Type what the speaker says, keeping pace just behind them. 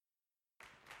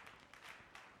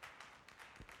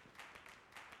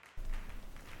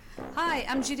Hi,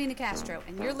 I'm Judy Nicastro,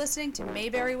 and you're listening to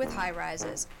Mayberry with High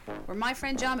Rises, where my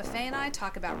friend John Maffei and I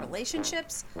talk about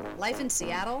relationships, life in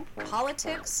Seattle,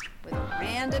 politics, with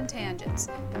random tangents.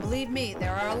 And believe me,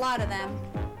 there are a lot of them.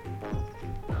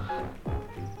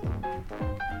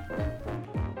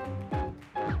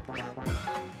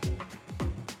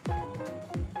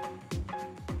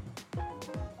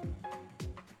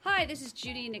 Hi, this is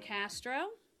Judy Nicastro.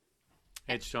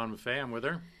 Hey, it's John Maffei. I'm with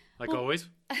her, like always,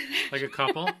 like a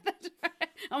couple. That's right.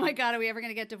 Oh my God, are we ever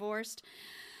going to get divorced?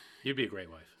 You'd be a great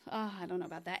wife. Oh, I don't know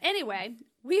about that. Anyway,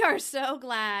 we are so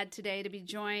glad today to be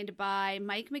joined by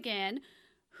Mike McGinn,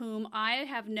 whom I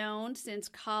have known since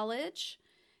college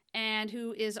and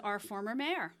who is our former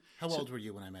mayor. How old were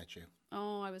you when I met you?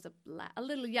 Oh, I was a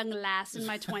little young lass in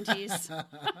my 20s.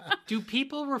 Do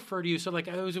people refer to you? So, like,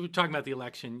 I was talking about the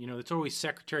election. You know, it's always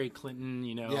Secretary Clinton.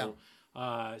 You know,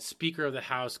 Speaker of the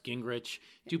House Gingrich.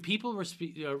 Do people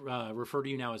refer to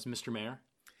you now as Mr. Mayor?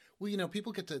 Well, you know,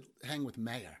 people get to hang with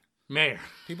mayor. Mayor.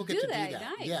 People get Do to they? do that.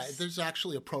 Nice. Yeah, there's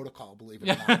actually a protocol, believe it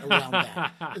or not, around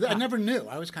that. I never knew.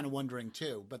 I was kind of wondering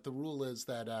too. But the rule is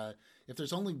that if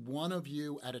there's only one of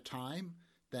you at a time,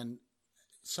 then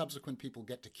subsequent people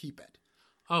get to keep it.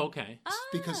 Oh, okay.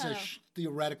 Because there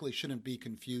theoretically shouldn't be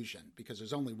confusion because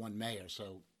there's only one mayor,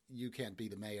 so you can't be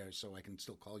the mayor, so I can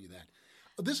still call you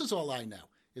that. This is all I know,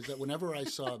 is that whenever I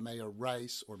saw Mayor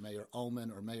Rice or Mayor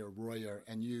Ullman or Mayor Royer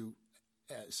and you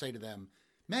say to them,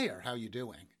 Mayor, how you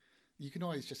doing? You can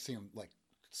always just see them like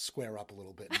square up a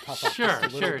little bit and puff up just a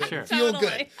little bit and feel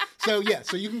good.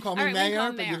 So you can call me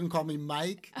Mayor, but you can call me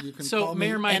Mike. You can call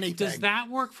Mayor me Mike, anything. does that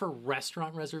work for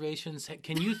restaurant reservations?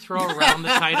 Can you throw around the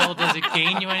title? Does it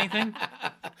gain you anything?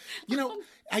 You know,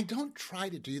 I don't try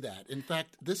to do that. In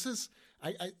fact, this is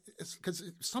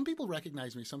because some people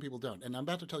recognize me, some people don't. And I'm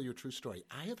about to tell you a true story.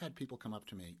 I have had people come up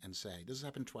to me and say, this has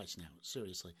happened twice now,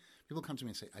 seriously. People come to me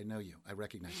and say, I know you, I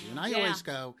recognize you. And I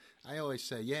always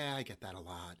say, yeah, I get that a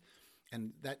lot.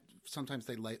 And that sometimes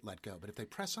they let go. But if they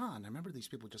press on, I remember these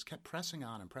people just kept pressing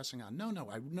on and pressing on. No,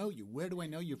 I know you. Where do I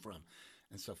know you from?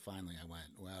 And so finally I went,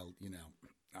 well, you know,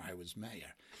 I was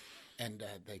mayor. And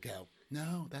they go,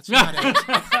 no, that's not it.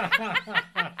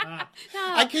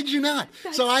 I kid you not.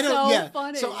 So I don't. so yeah.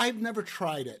 funny. So I've never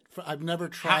tried it. I've never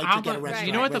tried How to get a about- restaurant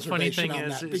You know what the funny reservation thing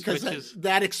on is that, which because is-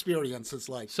 that experience is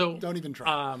like, So, don't even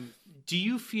try. Do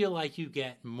you feel like you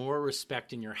get more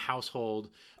respect in your household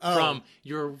from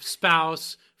your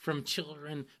spouse, from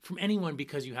children, from anyone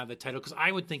because you have the title? Because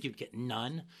I would think you'd get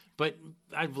none, but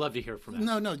I'd love to hear from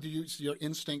that. No. Your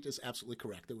instinct is absolutely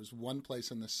correct. There was one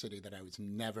place in this city that I was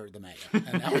never the mayor,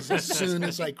 and that was as soon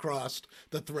as I crossed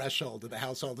the threshold of the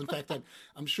household. In fact,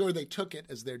 I'm sure they took it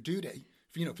as their duty,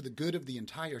 for the good of the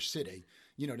entire city.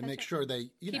 To make sure they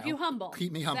Keep you humble.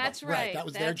 Keep me humble. That's right. That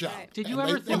was their job. Right. Did you and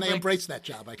ever they, think and they embraced that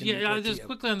job? I can report to just you.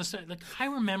 quickly on the side, like I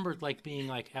remembered like being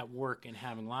like at work and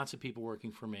having lots of people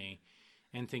working for me,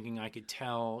 and thinking I could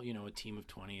tell a team of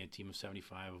 20, a team of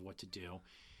 75 of what to do.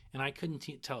 And I couldn't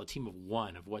tell a team of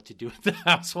one of what to do with the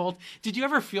household. Did you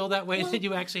ever feel that way, that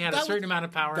you actually had a certain amount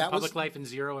of power in public life and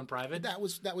zero in private? That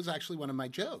was actually one of my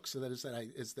jokes. So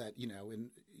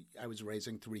I was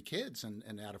raising 3 kids,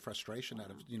 and out of frustration,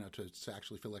 to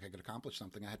actually feel like I could accomplish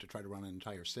something, I had to try to run an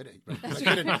entire city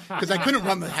because I couldn't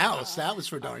run the house. That was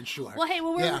for darn sure. Well, hey,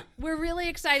 we're really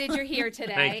excited you're here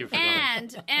today. Thank you for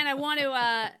and I want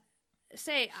to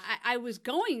say I was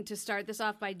going to start this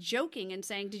off by joking and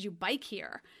saying, "Did you bike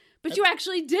here?" But you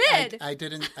actually did. I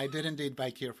did indeed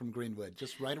bike here from Greenwood,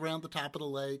 just right around the top of the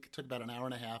lake. It took about an hour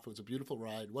and a half. It was a beautiful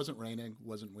ride. It wasn't raining. It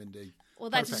wasn't windy. Well,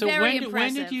 that's Perfect. very when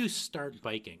impressive. did you start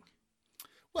biking?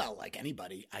 Well, like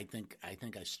anybody, I think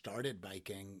I started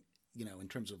biking, in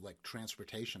terms of like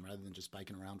transportation rather than just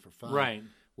biking around for fun. Right.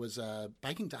 Was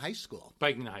biking to high school.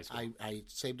 Biking to high school. I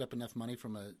saved up enough money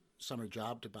from a summer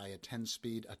job to buy a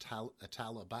 10-speed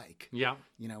Atala bike. Yeah.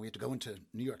 We had to go into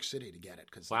New York City to get it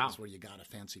because Wow. that's where you got a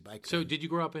fancy bike. So did you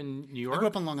grow up in New York? I grew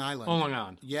up on Long Island. Oh, Long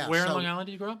Island. Yeah. Where in Long Island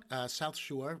did you grow up? South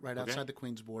Shore, right Okay. outside the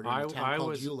Queens border, in a town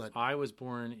called Hewlett. I was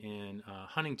born in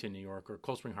Huntington, New York, or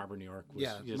Cold Spring Harbor, New York.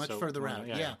 Much further out.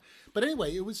 Yeah. But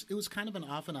anyway, it was kind of an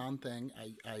off and on thing.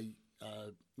 I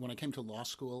when I came to law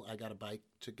school, I got a bike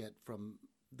to get from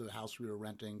the house we were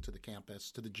renting to the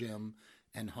campus, to the gym,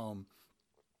 and home.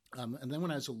 And then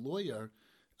when I was a lawyer,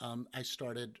 I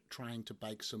started trying to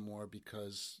bike some more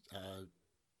because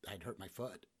I'd hurt my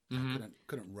foot. Mm-hmm. I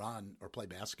couldn't run or play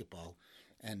basketball.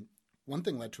 And one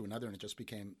thing led to another, and it just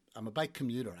became, I'm a bike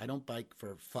commuter. I don't bike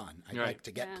for fun. I bike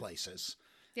to get places.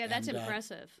 Yeah, that's And,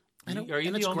 impressive. Are you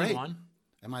and the it's only great. one?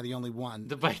 Am I the only one?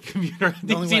 The bike commuter.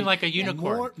 You seem like a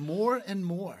unicorn. More and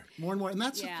more. And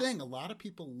that's Yeah. the thing. A lot of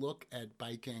people look at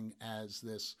biking as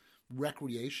this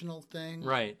recreational thing.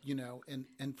 Right. You know,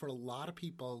 and for a lot of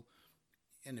people,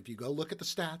 and if you go look at the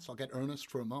stats, I'll get earnest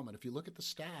for a moment. If you look at the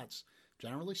stats,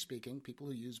 generally speaking, people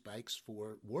who use bikes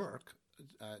for work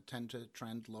tend to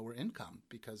trend lower income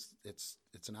because it's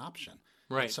an option.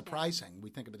 Right. It's surprising. We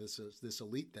think of it as this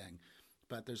elite thing,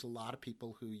 but there's a lot of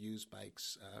people who use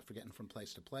bikes for getting from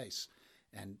place to place,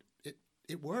 and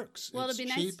it works. Well, it's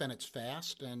it'd be cheap nice. and it's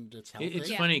fast and it's healthy.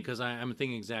 It's funny because I'm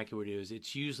thinking exactly what it is.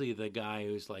 It's usually the guy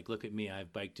who's like, look at me,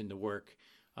 I've biked into work.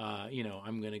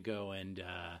 I'm going to go and,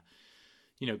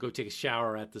 go take a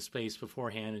shower at the space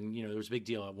beforehand. And, there was a big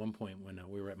deal at one point when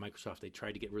we were at Microsoft. They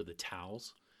tried to get rid of the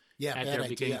towels. Yeah, at bad their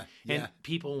beginning. idea. And Yeah.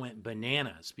 people went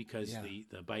bananas because Yeah.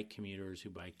 the bike commuters who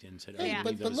biked in said, Hey, you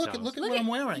but need those look at towels. what I'm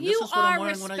wearing. You This is what are I'm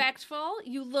wearing when respectful.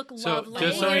 You look So lovely.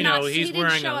 just so You're you not- know, he he's didn't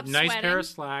wearing show a up nice sweating. pair of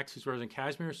slacks. He's wearing a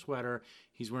cashmere sweater.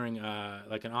 He's wearing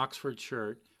like an Oxford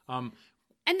shirt. And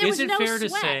there Is was it no fair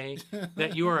sweat. to say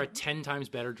that you are a 10 times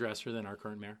better dresser than our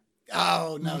current mayor?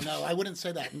 Oh, no, I wouldn't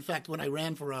say that. In fact, when I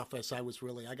ran for office, I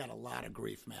got a lot of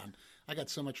grief, man. I got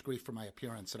so much grief for my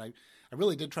appearance, and I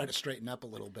really did try to straighten up a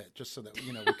little bit just so that,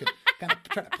 we could kind of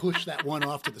try to push that one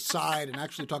off to the side and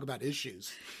actually talk about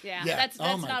issues. Yeah, Yeah. that's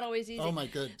Oh my- not always easy. oh my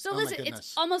good- So oh my listen, goodness.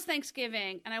 it's almost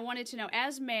Thanksgiving, and I wanted to know,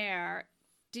 as mayor,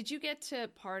 did you get to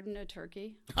pardon a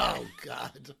turkey? Oh,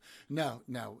 God. No.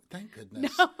 Thank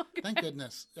goodness. Thank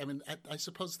goodness. I mean, I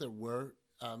suppose there were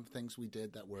things we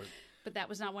did that were But that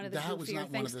was not one of the That was goofier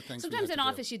not things. one of the things we Sometimes had in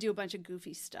to do. office you do a bunch of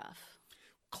goofy stuff.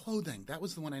 clothing. That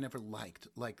was the one I never liked.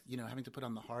 Like, having to put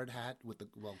on the hard hat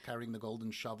carrying the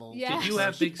golden shovel. Yeah. Did you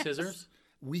have big scissors?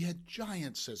 We had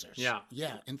giant scissors. Yeah.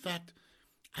 Yeah. In fact,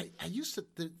 I used to,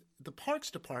 the Parks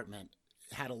Department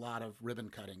had a lot of ribbon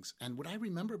cuttings. And what I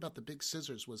remember about the big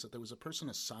scissors was that there was a person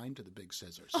assigned to the big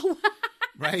scissors.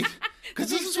 Right? Because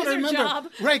this big is what I scissor remember. job.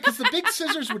 Right, because the big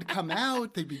scissors would come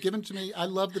out. They'd be given to me. I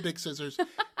love the big scissors.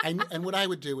 And what I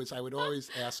would do is I would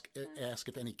always ask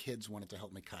if any kids wanted to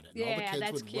help me cut it. And all the Yeah, kids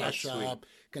that's would cute. rush Sweet. up,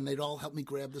 and they'd all help me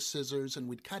grab the scissors, and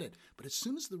we'd cut it. But as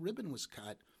soon as the ribbon was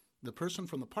cut, the person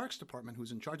from the Parks Department who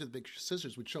was in charge of the big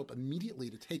scissors would show up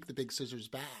immediately to take the big scissors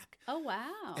back. Oh,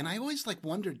 wow. And I always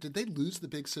wondered, did they lose the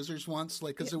big scissors once?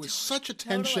 Because there was such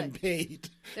attention paid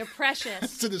They're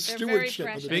precious. to the They're very stewardship of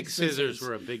the precious. Big scissors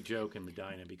were a big joke in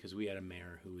Medina because we had a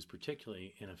mayor who was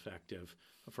particularly ineffective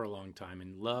for a long time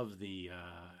and loved the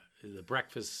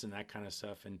breakfasts and that kind of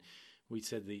stuff. And we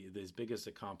said his biggest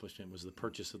accomplishment was the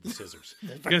purchase of the scissors.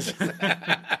 Because-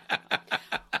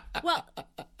 Well,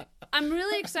 I'm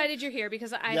really excited you're here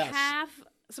because I Yes. have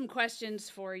some questions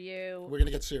for you. We're going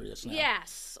to get serious now.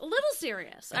 Yes, a little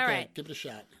serious. All Okay, right. give it a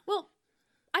shot. Well,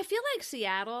 I feel like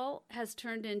Seattle has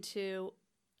turned into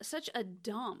such a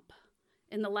dump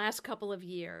in the last couple of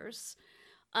years.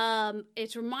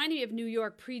 It's reminding me of New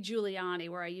York pre-Giuliani,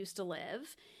 where I used to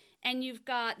live. And you've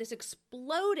got this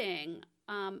exploding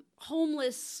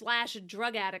homeless /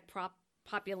 drug addict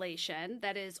population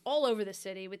that is all over the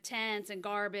city with tents and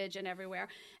garbage and everywhere.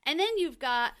 And then you've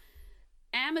got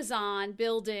Amazon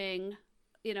building,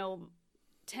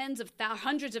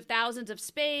 hundreds of thousands of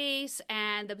space,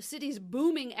 and the city's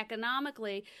booming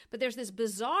economically. But there's this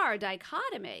bizarre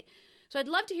dichotomy. So I'd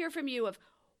love to hear from you of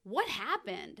what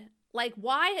happened. Like,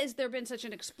 why has there been such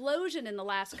an explosion in the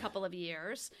last couple of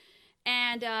years?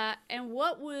 And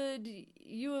what would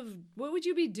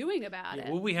you be doing about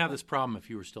it? Would we have this problem if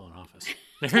you were still in office?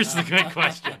 There's the good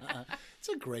question. It's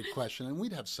a great question, and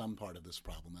we'd have some part of this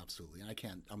problem, absolutely.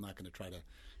 I'm not going to try to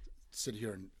sit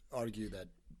here and argue that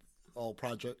all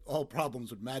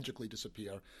problems would magically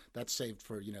disappear. That's saved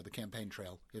for the campaign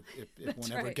trail if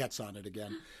one ever right. gets on it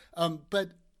again.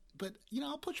 But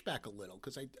I'll push back a little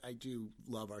because I do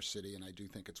love our city and I do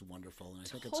think it's wonderful and I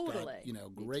think it's Totally.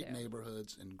 got great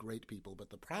neighborhoods and great people. But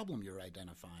the problem you're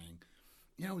identifying,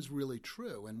 is really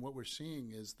true. And what we're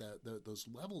seeing is that those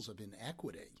levels of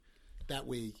inequity that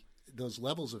we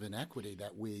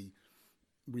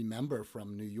remember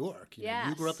from New York.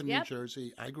 You grew up in New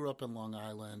Jersey. I grew up in Long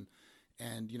Island.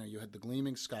 And, you had the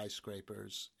gleaming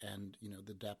skyscrapers and,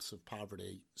 the depths of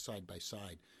poverty side by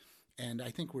side. And I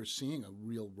think we're seeing a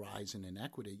real rise in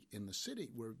inequity in the city.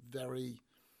 We're very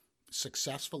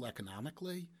successful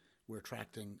economically. We're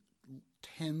attracting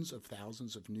tens of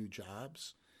thousands of new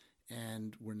jobs.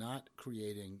 And we're not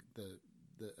creating the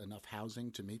enough housing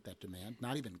to meet that demand,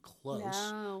 not even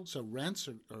close. No. So rents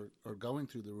are going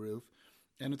through the roof.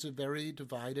 And it's a very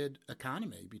divided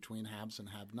economy between haves and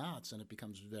have-nots, and it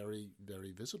becomes very,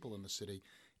 very visible in the city.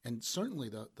 And certainly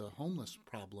the homeless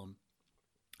problem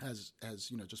has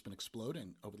just been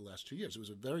exploding over the last 2 years. It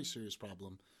was a very serious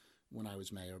problem when I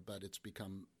was mayor, but it's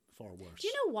become far worse. Do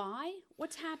you know why?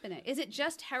 What's happening? Is it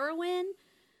just heroin?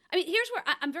 I mean, here's where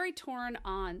I'm very torn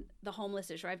on the homeless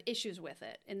issue. I have issues with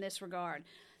it in this regard.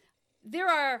 There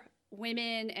are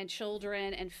women and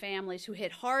children and families who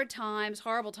hit hard times,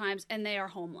 horrible times, and they are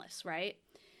homeless, right?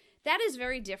 That is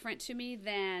very different to me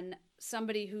than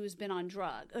somebody who's been on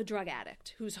a drug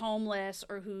addict, who's homeless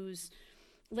or who's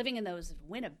living in those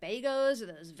Winnebagos or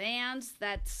those vans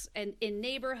and in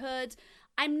neighborhoods.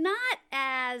 I'm not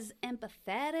as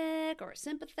empathetic or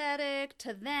sympathetic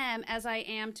to them as I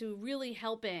am to really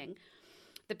helping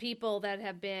the people that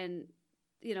have been,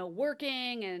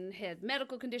 working and had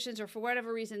medical conditions, or for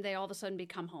whatever reason they all of a sudden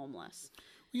become homeless.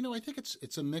 I think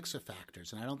it's a mix of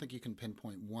factors, and I don't think you can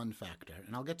pinpoint one factor.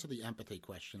 And I'll get to the empathy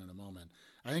question in a moment.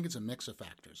 I think it's a mix of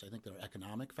factors. I think there are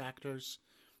economic factors.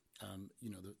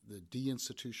 The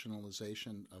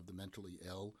deinstitutionalization of the mentally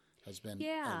ill has been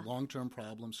a long-term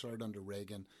problem, started under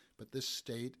Reagan. But this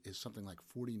state is something like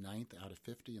 49th out of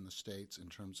 50 in the states in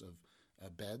terms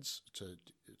of beds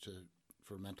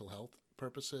for mental health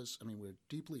purposes. I mean, we're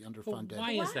deeply underfunded. Well,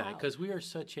 why is that? Because we are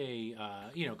such a,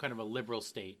 kind of a liberal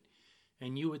state.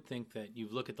 And you would think that you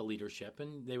look at the leadership,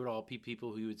 and they would all be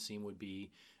people who you would seem would be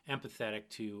empathetic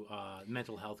to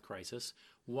mental health crisis.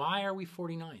 Why are we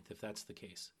 49th if that's the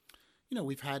case?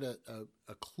 We've had a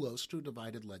close to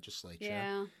divided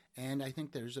legislature, and I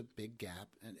think there's a big gap.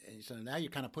 And so now you're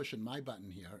kind of pushing my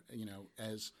button here,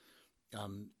 as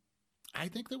I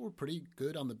think that we're pretty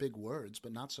good on the big words,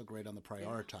 but not so great on the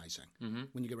prioritizing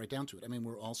when you get right down to it. I mean,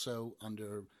 we're also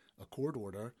under a court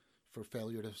order for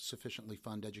failure to sufficiently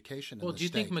fund education in the state. Well, do you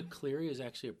think McCleary is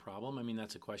actually a problem? I mean,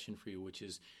 that's a question for you, which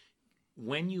is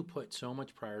when you put so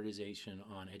much prioritization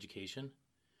on education,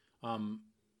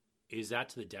 is that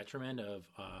to the detriment of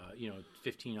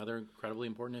 15 other incredibly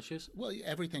important issues? Well,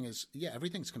 everything's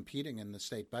competing in the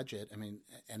state budget. I mean,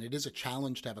 and it is a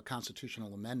challenge to have a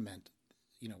constitutional amendment,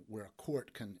 where a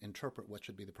court can interpret what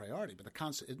should be the priority. But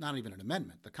it's not even an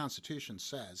amendment. The Constitution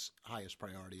says highest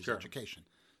priority is education.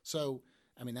 So,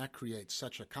 I mean, that creates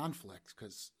such a conflict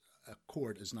because a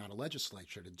court is not a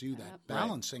legislature to do that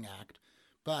balancing act.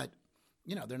 But,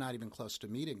 they're not even close to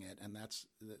meeting it, and that's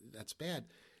bad.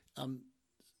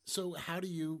 So how do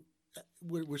you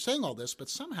we're saying all this, but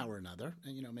somehow or another,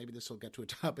 and maybe this will get to a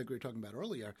topic we were talking about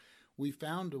earlier, we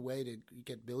found a way to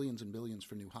get billions and billions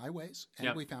for new highways,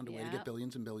 and we found a way to get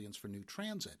billions and billions for new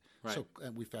transit. Right. So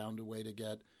we found a way to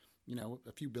get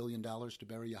a few $1 billion to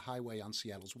bury a highway on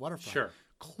Seattle's waterfront. Sure.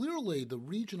 Clearly, the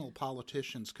regional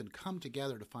politicians can come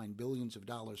together to find billions of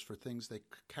dollars for things they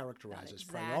characterize as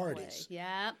priorities.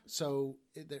 Yeah. So,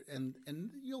 and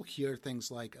you'll hear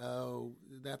things like, "Oh,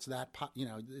 that's that,"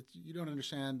 you don't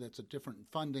understand. That's a different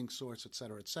funding source, et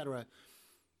cetera, et cetera.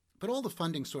 But all the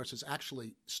funding sources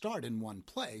actually start in one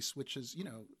place, which is,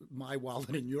 my wallet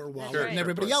and your wallet and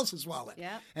everybody else's wallet.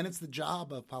 Yeah. And it's the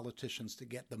job of politicians to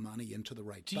get the money into the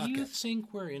right buckets. Do you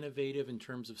think we're innovative in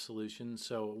terms of solutions?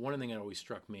 So one thing that always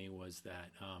struck me was that,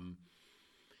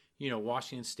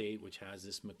 Washington State, which has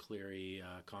this McCleary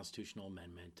constitutional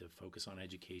amendment to focus on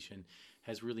education,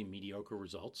 has really mediocre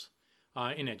results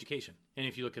in education. And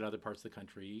if you look at other parts of the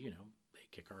country, they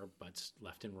kick our butts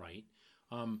left and right.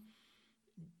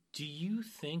 Do you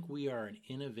think we are an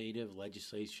innovative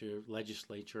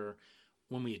legislature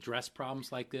when we address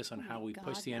problems like this on how we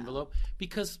push the envelope?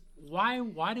 Because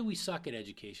why do we suck at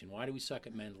education? Why do we suck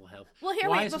at mental health? Well,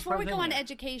 before we go on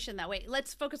education that way,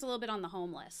 let's focus a little bit on the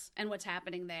homeless and what's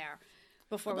happening there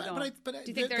before we go on. Do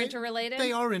you think they're interrelated?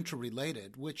 They are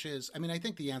interrelated, which is, I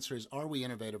think the answer is, are we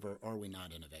innovative or are we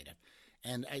not innovative?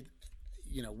 And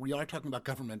we are talking about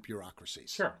government bureaucracies.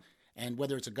 Sure. And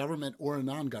whether it's a government or a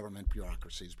non-government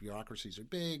bureaucracies are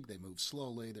big, they move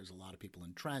slowly, there's a lot of people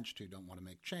entrenched who don't want to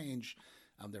make change.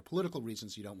 There are political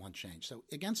reasons you don't want change. So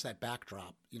against that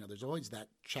backdrop, there's always that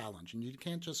challenge. And you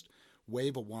can't just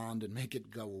wave a wand and make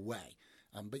it go away.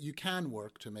 But you can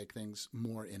work to make things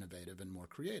more innovative and more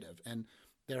creative. And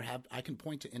I can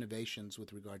point to innovations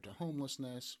with regard to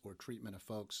homelessness or treatment of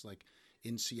folks like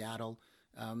in Seattle.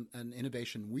 An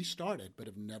innovation we started but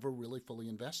have never really fully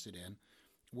invested in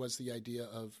was the idea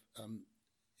of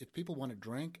if people want to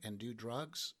drink and do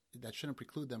drugs, that shouldn't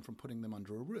preclude them from putting them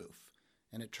under a roof.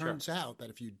 And it turns out that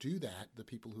if you do that, the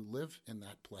people who live in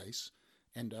that place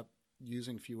end up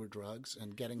using fewer drugs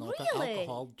and getting off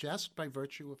alcohol just by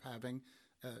virtue of having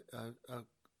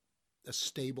a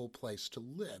stable place to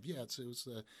live. Yeah, it was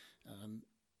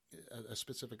a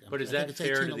specific. But is that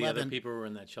fair to the other people who were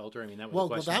in that shelter? That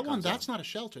was that one. That's not a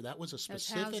shelter. That was a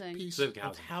specific piece of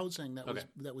housing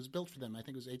that was built for them. I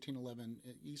think it was 1811.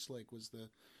 Eastlake was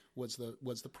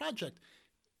the project.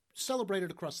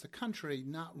 Celebrated across the country,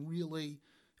 not really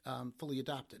fully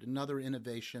adopted. Another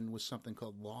innovation was something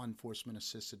called law enforcement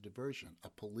assisted diversion. A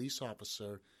police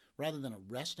officer rather than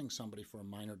arresting somebody for a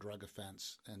minor drug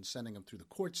offense and sending them through the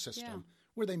court system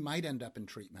where they might end up in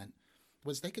treatment,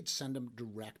 was they could send them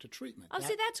direct to treatment. Oh,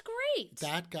 see, that's great.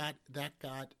 That got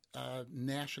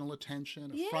national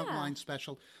attention, a frontline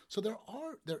special. So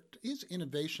there is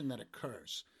innovation that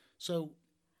occurs. So,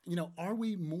 are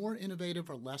we more innovative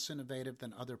or less innovative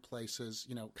than other places?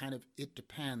 Kind of it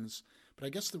depends. But I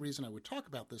guess the reason I would talk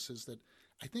about this is that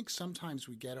I think sometimes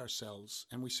we get ourselves,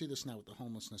 and we see this now with the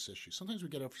homelessness issue, sometimes we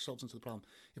get ourselves into the problem.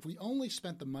 If we only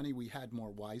spent the money we had more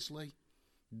wisely,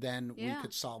 then we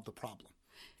could solve the problem.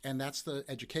 And that's the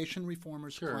education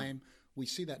reformers claim. We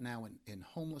see that now in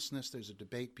homelessness. There's a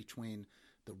debate between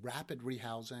the rapid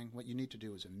rehousing. What you need to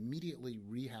do is immediately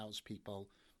rehouse people,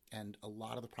 and a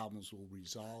lot of the problems will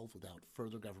resolve without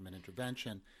further government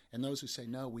intervention. And those who say,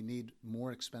 no, we need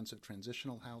more expensive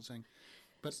transitional housing.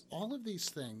 But all of these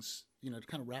things, to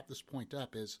kind of wrap this point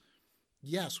up is,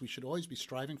 yes, we should always be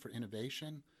striving for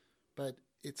innovation, but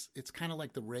it's kind of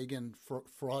like the Reagan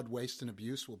fraud, waste, and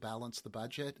abuse will balance the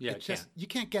budget. Yeah, you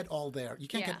can't get all there. You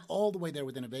can't get all the way there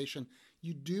with innovation.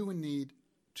 You do need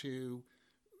to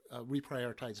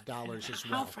reprioritize dollars as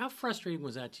well. How frustrating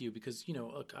was that to you? Because,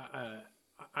 look,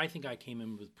 I think I came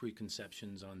in with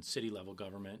preconceptions on city-level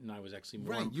government, and I was actually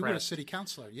more impressed. You were a city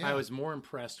councilor, I was more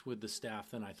impressed with the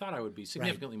staff than I thought I would be,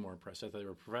 significantly more impressed. I thought they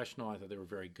were professional. I thought they were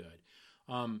very good.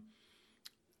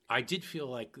 I did feel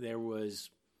like there was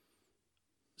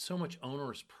so much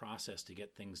onerous process to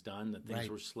get things done that things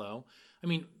were slow. I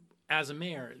mean, as a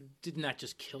mayor, didn't that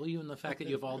just kill you in the fact that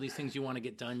you have all these things you want to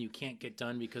get done, you can't get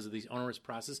done because of these onerous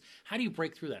process? How do you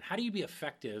break through that? How do you be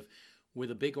effective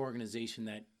with a big organization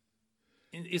that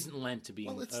isn't lent to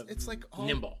being it's like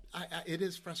nimble? It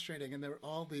is frustrating, and there are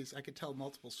all these. I could tell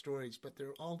multiple stories, but there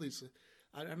are all these.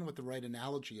 I don't know what the right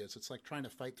analogy is. It's like trying to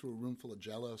fight through a room full of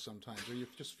Jell-O sometimes, where you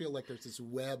just feel like there's this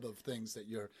web of things that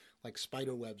you're like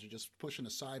spider webs. You're just pushing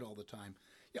aside all the time.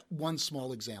 Yeah, one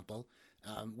small example: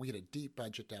 we had a deep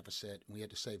budget deficit, and we had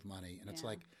to save money, and it's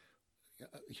like,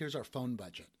 here's our phone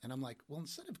budget, and I'm like, well,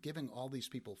 instead of giving all these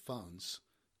people phones,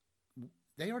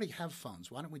 they already have phones.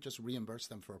 Why don't we just reimburse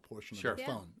them for a portion of their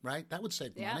phone, right? That would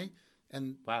save money.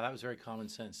 And wow, that was very common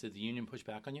sense. Did the union push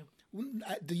back on you?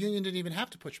 The union didn't even have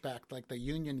to push back. Like the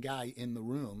union guy in the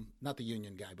room, not the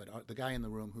union guy, but the guy in the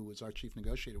room who was our chief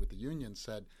negotiator with the union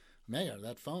said, Mayor,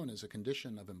 that phone is a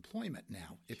condition of employment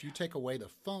now. If you take away the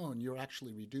phone, you're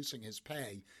actually reducing his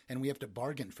pay, and we have to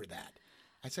bargain for that.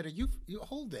 I said, you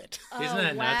hold it. Isn't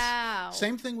that nuts? Wow.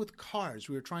 Same thing with cars.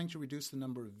 We were trying to reduce the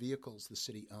number of vehicles the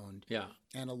city owned. Yeah.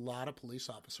 And a lot of police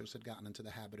officers had gotten into the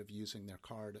habit of using their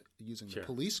car, the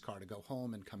police car to go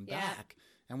home and come back.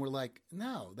 And we're like,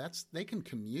 no, they can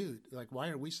commute. Like, why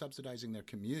are we subsidizing their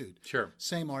commute? Sure.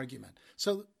 Same argument.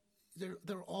 So there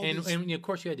are all these... And of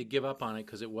course you had to give up on it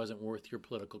because it wasn't worth your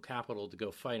political capital to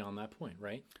go fight on that point,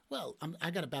 right? Well,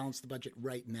 I got to balance the budget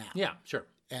right now. Yeah, sure.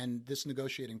 And this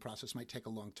negotiating process might take a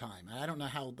long time. I don't know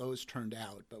how those turned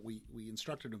out, but we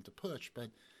instructed them to push. But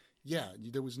yeah,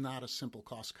 there was not a simple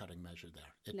cost-cutting measure there,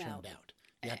 it turned out.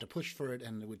 You had to push for it,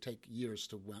 and it would take years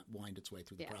to wind its way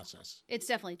through the process. It's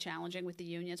definitely challenging with the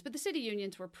unions, but the city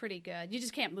unions were pretty good. You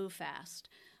just can't move fast.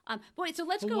 So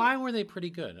let's go. Why were they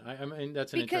pretty good? I mean,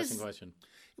 that's an interesting question.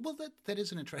 Well, that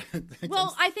is an interesting thing.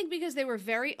 Well, I think because they were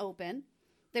very open.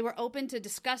 They were open to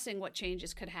discussing what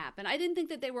changes could happen. I didn't think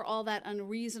that they were all that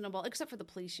unreasonable, except for the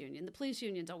police union. The police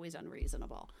union's always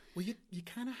unreasonable. Well, you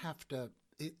kind of have to.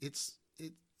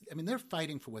 I mean, they're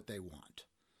fighting for what they want,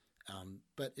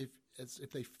 but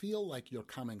if they feel like you're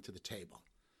coming to the table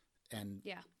and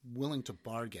willing to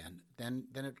bargain, then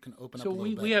it can open up a little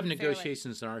bit. So we have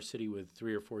negotiations in our city with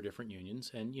 3 or 4 different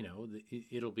unions, and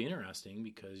it'll be interesting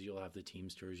because you'll have the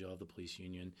Teamsters, you'll have the police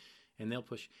union, and they'll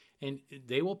push, and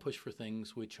they will push for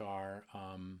things which are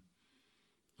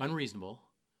unreasonable,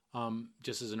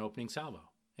 just as an opening salvo.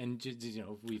 And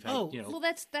we've had well,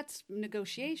 that's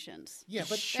negotiations. Yeah,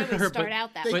 but sure, they would start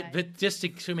out that way. But just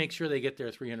to make sure they get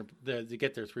their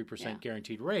 3%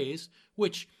 guaranteed raise,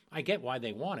 which I get why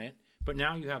they want it. But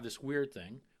now you have this weird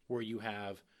thing where you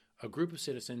have a group of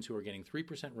citizens who are getting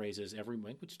 3% raises every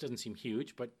month, which doesn't seem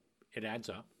huge, but it adds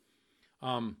up.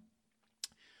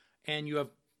 And you have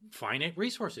finite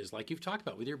resources, like you've talked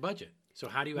about with your budget. So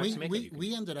how do you actually make it?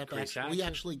 We ended up we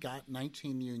actually got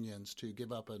 19 unions to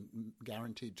give up a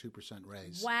guaranteed 2%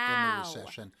 raise in the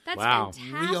recession. That's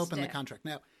fantastic. Reopen the contract.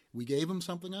 Now, we gave them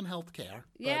something on health care.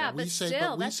 Yeah, but we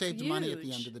saved huge. money at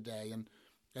the end of the day,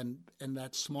 and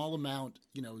that small amount,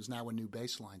 is now a new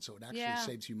baseline. So it actually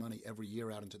saves you money every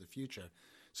year out into the future.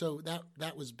 So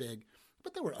that was big.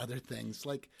 But there were other things.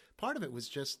 Like part of it was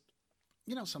just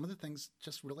some of the things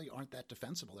just really aren't that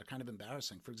defensible. They're kind of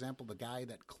embarrassing. For example, the guy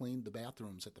that cleaned the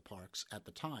bathrooms at the parks at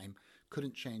the time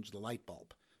couldn't change the light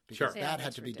bulb because Sure. that Yeah,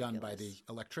 had to be done by the ridiculous.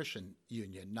 electrician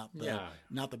union, not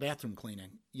the bathroom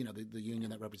cleaning. The union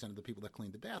that represented the people that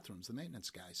cleaned the bathrooms, the maintenance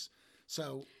guys.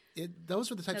 So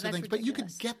those are the types of that's things. But you could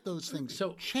ridiculous. get those things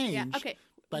So- changed. Yeah, okay.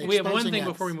 By We have one exposing thing it.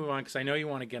 before we move on, because I know you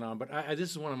want to get on, but this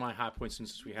is one of my hot points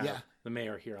since we have Yeah. the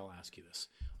mayor here. I'll ask you this.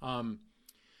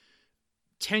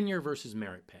 Tenure versus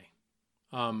merit pay.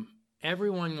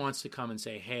 Everyone wants to come and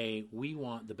say, hey, we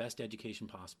want the best education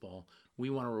possible. We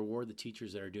want to reward the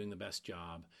teachers that are doing the best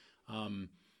job.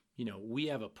 We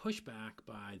have a pushback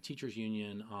by the teachers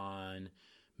union on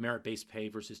merit-based pay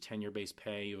versus tenure-based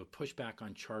pay. You have a pushback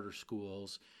on charter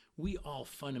schools. We all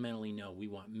fundamentally know we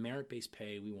want merit-based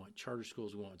pay. We want charter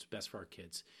schools. We want what's best for our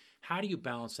kids. How do you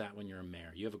balance that when you're a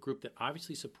mayor? You have a group that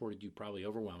obviously supported you probably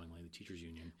overwhelmingly, the teachers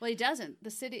union. Well, he doesn't.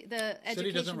 The city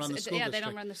doesn't run the school Yeah, district. they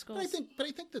don't run the schools. But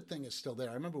I think the thing is still there.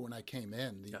 I remember when I came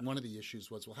in, one of the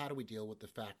issues was, well, how do we deal with the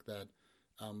fact that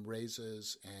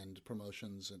raises and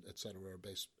promotions, and et cetera, are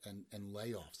based and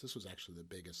layoffs? This was actually the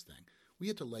biggest thing. We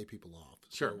had to lay people off.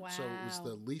 Sure. So it was Wow.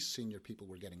 the least senior people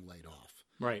were getting laid off,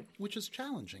 Right. which is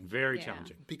challenging Very Yeah.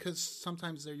 challenging. because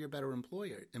sometimes they're your better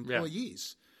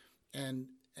employees. And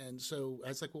so I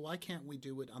was like, well, why can't we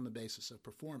do it on the basis of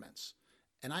performance?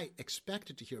 And I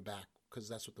expected to hear back, because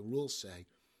that's what the rules say.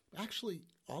 Actually,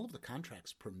 all of the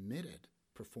contracts permitted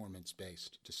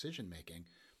performance-based decision-making,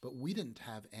 but we didn't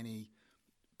have any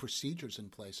procedures in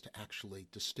place to actually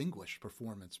distinguish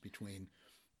performance between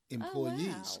employees.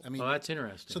 wow. I mean, Well, that's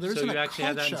interesting. so there isn't you a actually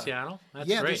have that in culture. Seattle? That's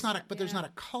yeah, great. there's not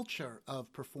a culture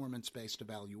of performance-based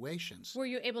evaluations. Were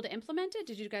you able to implement it?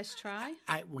 Did you guys try?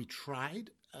 We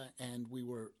tried, and we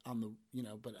were on the,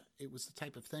 but it was the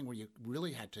type of thing where you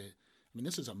really had to. I mean,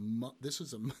 this is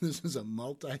a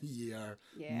multi-year,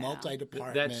 Yeah.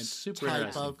 multi-department That's super type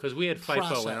interesting of because we had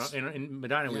process. FIFO in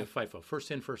Medina. We Yeah. have FIFO,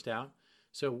 first in, first out.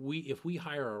 So if we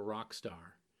hire a rock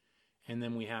star, and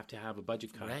then we have to have a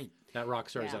budget cut, Right. that rock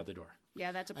star is Yeah. out the door.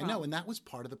 Yeah, that's a I problem. know, and that was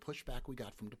part of the pushback we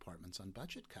got from departments on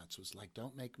budget cuts. Was like,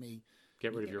 don't make me,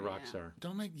 Get rid of your Yeah. rock star.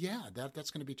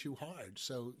 that's going to be too hard.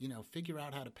 So figure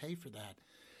out how to pay for that.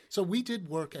 So we did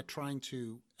work at trying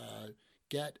to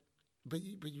get. But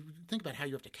you think about how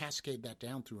you have to cascade that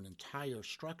down through an entire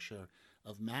structure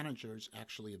of managers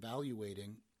actually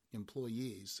evaluating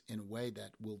employees in a way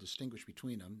that will distinguish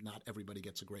between them. Not everybody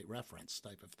gets a great reference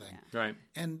type of thing. Yeah. Right.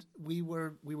 And we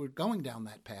were going down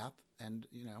that path, and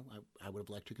I would have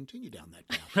liked to continue down that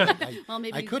path. Well,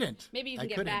 maybe I couldn't. Maybe you I can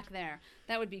get couldn't. back there.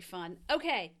 That would be fun.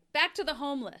 Okay, back to the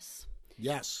homeless.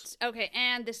 Yes. Okay,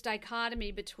 and this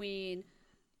dichotomy between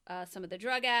some of the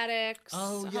drug addicts,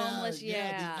 Oh yeah, homeless. The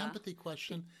empathy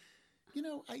question.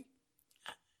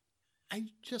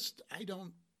 I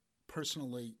don't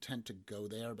personally tend to go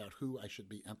there about who I should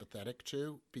be empathetic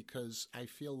to, because I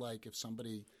feel like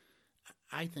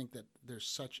I think that there's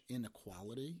such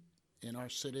inequality in our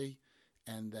city,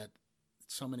 and that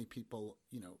so many people,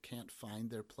 can't find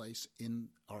their place in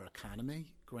our economy.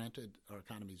 Granted, our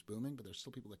economy is booming, but there's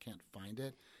still people that can't find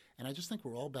it. And I just think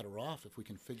we're all better off if we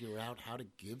can figure out how to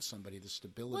give somebody the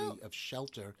stability of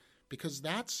shelter, because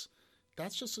that's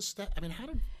just a step. I mean,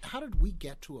 how did we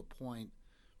get to a point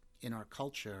in our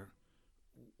culture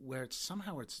where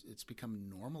it's become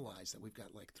normalized that we've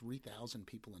got like 3,000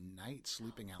 people a night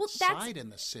sleeping outside in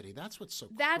the city? That's what's so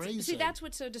crazy. See, that's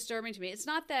what's so disturbing to me. It's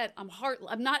not that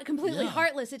I'm not completely Yeah.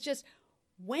 heartless. It's just,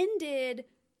 when did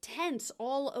tents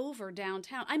all over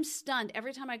downtown? I'm stunned.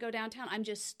 Every time I go downtown, I'm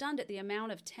just stunned at the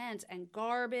amount of tents and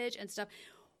garbage and stuff.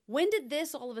 When did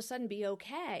this all of a sudden be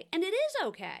okay? And it is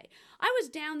okay. I was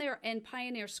down there in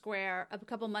Pioneer Square a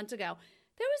couple months ago.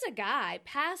 There was a guy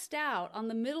passed out on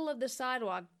the middle of the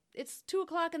sidewalk. It's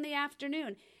 2:00 in the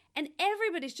afternoon, and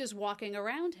everybody's just walking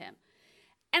around him.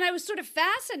 And I was sort of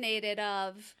fascinated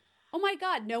of, oh my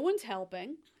God, no one's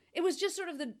helping. It was just sort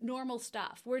of the normal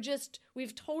stuff.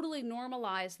 We've totally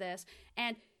normalized this,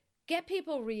 and get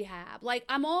people rehab. Like,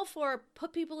 I'm all for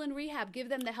put people in rehab, give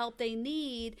them the help they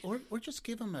need. Or just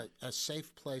give them a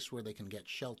safe place where they can get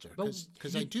shelter. But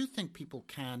Because I do think people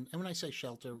can, and when I say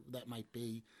shelter, that might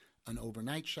be an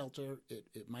overnight shelter.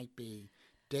 It might be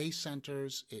day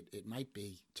centers. It might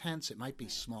be tents. It might be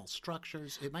small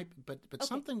structures. It might, but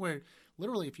something where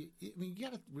literally, you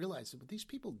got to realize that what these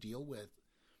people deal with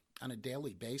on a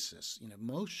daily basis.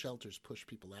 Most shelters push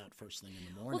people out first thing in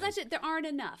the morning. Well, that's it. There aren't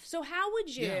enough. So how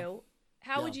would you?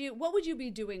 What would you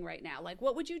be doing right now? Like,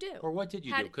 what would you do? Or what did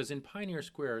you do? Because in Pioneer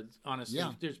Square, honestly,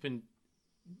 there's been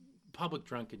public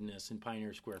drunkenness in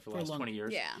Pioneer Square for the last 20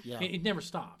 years. Yeah. It never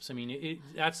stops. I mean,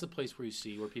 that's the place where you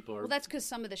see where people are. Well, that's because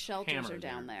some of the shelters are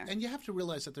down there. And you have to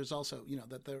realize that there's also,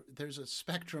 that there's a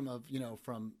spectrum of,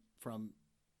 from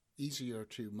easier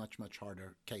to much, much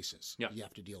harder cases you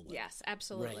have to deal with. Yes,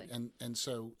 absolutely. Right. And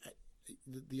so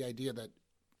the idea that,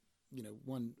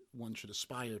 one should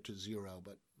aspire to zero,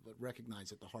 but recognize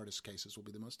that the hardest cases will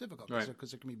be the most difficult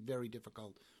because there can be very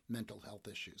difficult mental health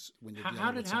issues when you're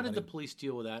dealing with somebody. How did the police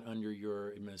deal with that under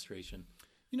your administration?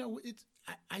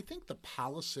 I think the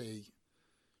policy.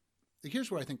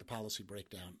 Here's where I think the policy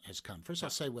breakdown has come. First,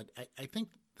 I'll say what I think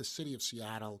the city of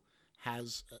Seattle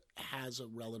has a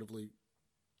relatively.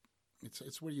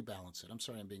 It's where you balance it. I'm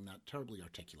sorry, I'm being not terribly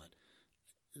articulate.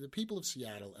 The people of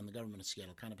Seattle and the government of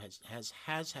Seattle kind of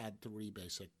has had three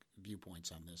basic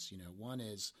viewpoints on this. One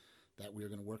is that we are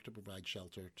going to work to provide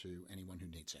shelter to anyone who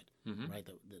needs it, right?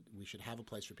 That we should have a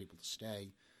place for people to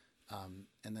stay.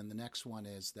 And then the next one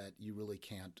is that you really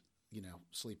can't,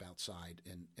 sleep outside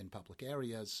in public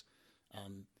areas.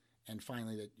 And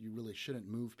finally, that you really shouldn't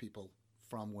move people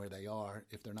from where they are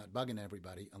if they're not bugging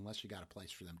everybody unless you got a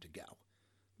place for them to go.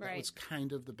 Right. That was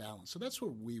kind of the balance. So that's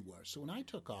where we were. So when I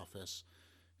took office,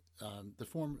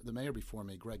 the mayor before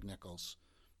me, Greg Nichols,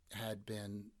 had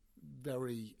been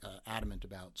very adamant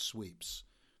about sweeps.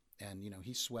 And,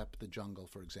 he swept the jungle,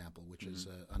 for example, which is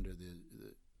under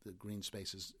the green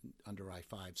spaces under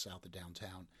I-5 south of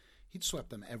downtown. He'd swept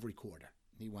them every quarter.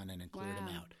 He went in and cleared them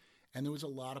out. And there was a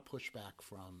lot of pushback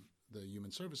from the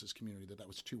human services community that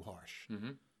was too harsh.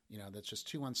 That's just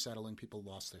too unsettling. People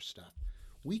lost their stuff.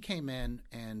 We came in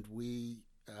and we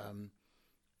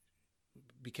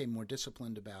became more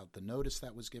disciplined about the notice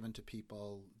that was given to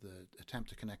people, the attempt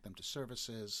to connect them to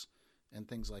services and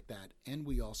things like that. And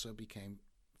we also became,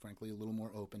 frankly, a little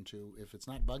more open to, if it's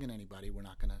not bugging anybody, we're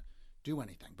not going to do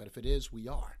anything. But if it is, we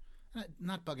are.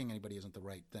 Not bugging anybody isn't the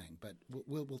right thing, but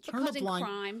we'll turn a blind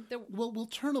crime. We'll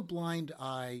turn a blind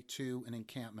eye to an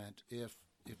encampment if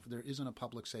there isn't a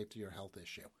public safety or health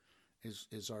issue,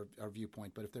 is our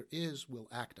viewpoint. But if there is, we'll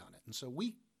act on it. And so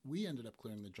we ended up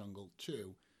clearing the jungle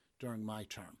too during my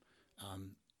term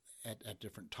at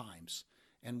different times,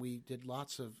 and we did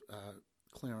lots of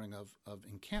clearing of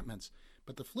encampments.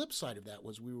 But the flip side of that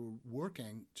was we were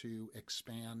working to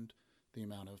expand the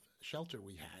amount of shelter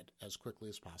we had as quickly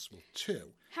as possible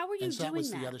too. How were you doing that? That was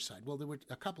the other side. Well, there were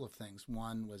a couple of things.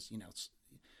 One was,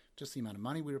 just the amount of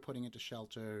money we were putting into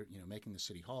shelter, making the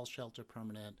City Hall shelter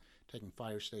permanent, taking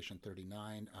Fire Station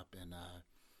 39 up in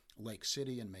Lake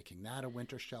City and making that a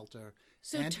winter shelter.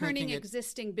 So and turning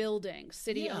existing buildings,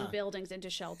 city-owned buildings, into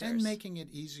shelters. And making it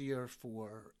easier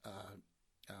for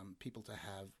people to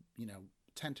have,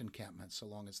 tent encampments so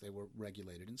long as they were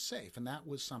regulated and safe. And that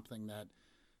was something that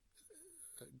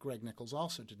Greg Nichols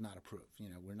also did not approve.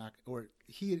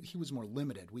 He was more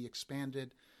limited. We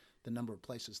expanded the number of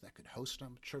places that could host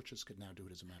them. Churches could now do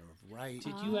it as a matter of right.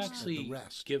 Did you actually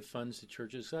give funds to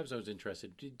churches? I was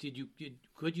interested.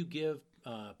 Could you give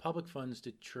public funds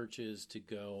to churches to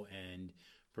go and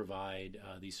provide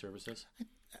these services?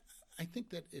 I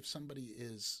think that if somebody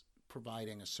is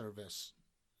providing a service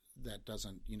that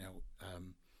doesn't,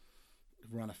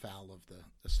 run afoul of the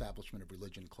Establishment of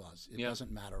Religion clause. It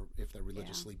doesn't matter if they're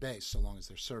religiously based, so long as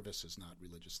their service is not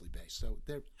religiously based. So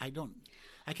I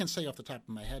can't say off the top of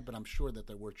my head, but I'm sure that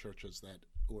there were churches that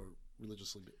were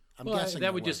religiously based. I'm guessing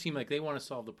that would just seem like they want to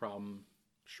solve the problem.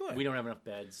 Sure. We don't have enough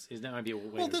beds. That might be a way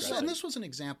to address it. This was an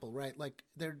example, right? Like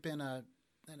there'd been and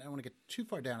I don't want to get too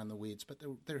far down in the weeds, but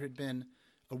there had been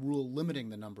a rule limiting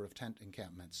the number of tent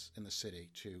encampments in the city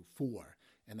to 4.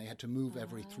 And they had to move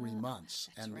every 3 months.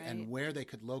 And where they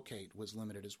could locate was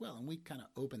limited as well. And we kind of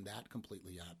opened that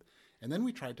completely up. And then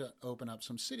we tried to open up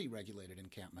some city-regulated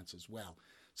encampments as well.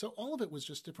 So all of it was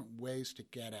just different ways to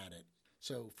get at it.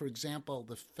 So, for example,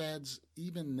 the feds,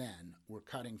 even then, were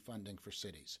cutting funding for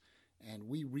cities. And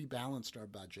we rebalanced our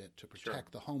budget to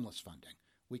protect the homeless funding.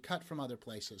 We cut from other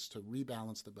places to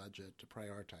rebalance the budget to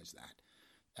prioritize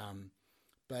that.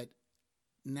 But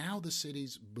now the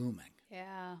city's booming.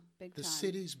 Yeah, big time. The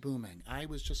city's booming. I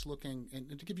was just looking,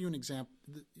 and to give you an example,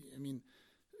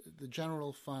 the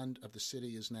general fund of the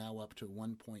city is now up to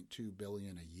 $1.2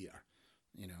 billion a year.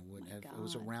 It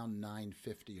was around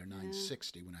 $950 or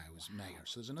 $960 when I was mayor.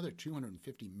 So there's another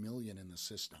 $250 million in the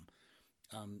system.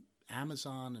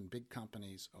 Amazon and big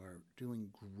companies are doing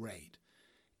great,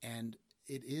 and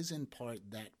it is in part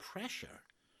that pressure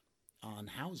on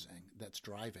housing that's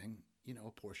driving a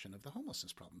portion of the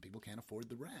homelessness problem. People can't afford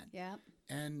the rent. Yeah.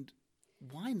 And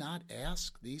why not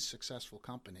ask these successful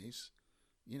companies,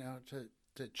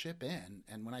 to chip in?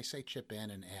 And when I say chip in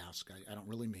and ask, I don't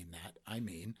really mean that. I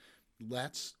mean,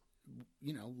 let's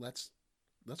let's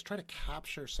try to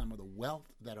capture some of the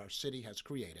wealth that our city has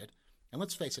created. And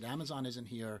let's face it, Amazon isn't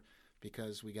here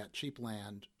because we got cheap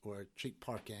land or cheap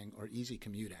parking or easy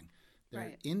commuting.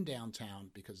 They're in downtown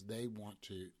because they want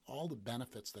all the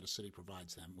benefits that a city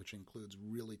provides them, which includes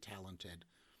really talented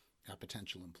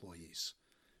potential employees.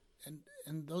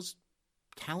 And those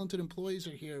talented employees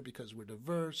are here because we're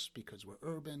diverse, because we're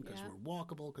urban, because we're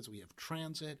walkable, because we have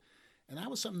transit. And that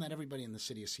was something that everybody in the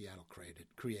city of Seattle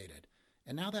created.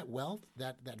 And now that wealth,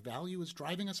 that value is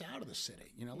driving us out of the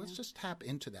city. Let's just tap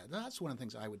into that. That's one of the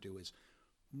things I would do is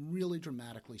really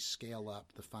dramatically scale up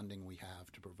the funding we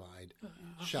have to provide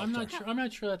shelter. I'm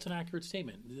not sure that's an accurate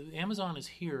statement. Amazon is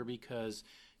here because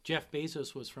Jeff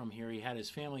Bezos was from here. He had his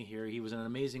family here. He was an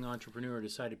amazing entrepreneur,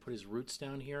 decided to put his roots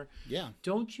down here. Yeah.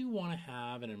 Don't you want to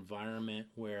have an environment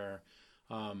where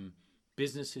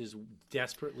businesses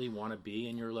desperately want to be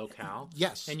in your locale?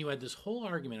 Yes. And you had this whole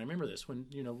argument. I remember this when,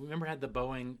 remember had the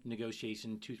Boeing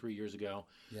negotiation 2-3 years ago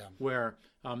where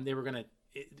they were going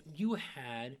to, you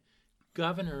had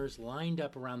governors lined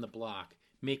up around the block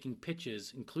making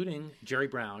pitches, including Jerry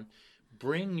Brown,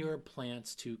 bring your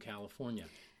plants to California.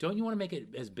 Don't you want to make it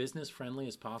as business friendly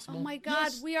as possible? Oh my God,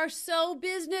 Yes. we are so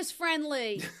business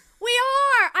friendly. We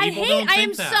are. I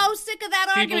am so sick of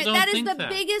that argument. That is the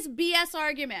biggest BS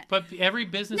argument. But every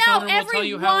business owner will tell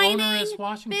you how onerous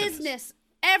Washington is.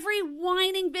 Every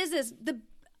whining business.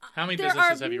 How many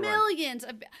businesses have you run? There are millions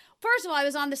of. First of all, I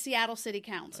was on the Seattle City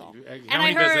Council, and many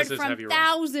I heard businesses have from you run?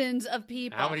 thousands of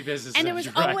people. How many businesses And there have was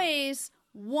you run? always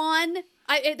one.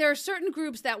 There are certain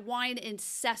groups that whine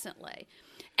incessantly.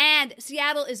 And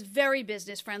Seattle is very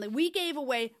business friendly. We gave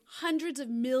away hundreds of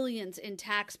millions in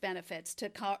tax benefits to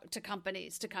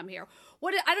companies to come here.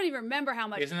 I don't even remember how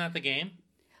much. Isn't that the game?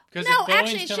 Because No, if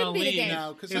actually, Boeing's it shouldn't going to be the leave, game.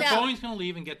 No, 'cause if no. Boeing's going to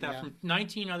leave and get that from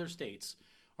 19 other states,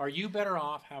 are you better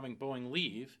off having Boeing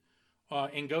leave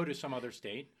and go to some other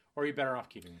state, or are you better off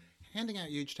keeping them? Handing out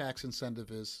huge tax incentive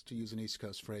is, to use an East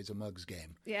Coast phrase, a mug's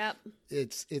game. Yep.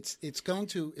 It's going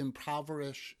to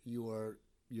impoverish your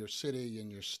city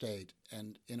and your state,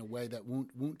 and in a way that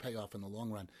won't pay off in the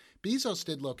long run. Bezos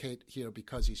did locate here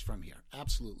because he's from here,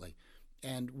 absolutely,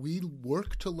 and we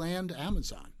worked to land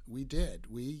Amazon. We did.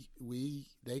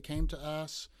 They came to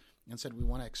us and said, we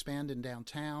want to expand in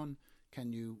downtown.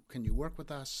 Can you work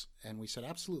with us? And we said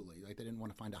absolutely. Like, they didn't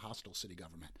want to find a hostile city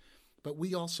government. But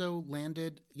we also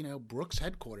landed, Brooks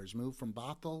headquarters moved from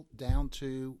Bothell down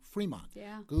to Fremont.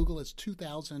 Yeah. Google has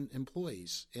 2,000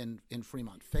 employees in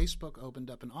Fremont. Facebook opened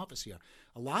up an office here.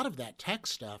 A lot of that tech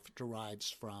stuff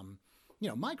derives from,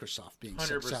 Microsoft being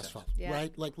 100%. successful, Yeah.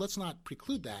 right? Like, let's not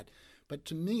preclude that. But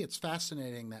to me, it's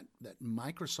fascinating that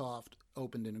Microsoft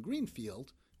opened in a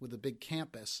greenfield with a big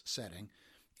campus setting.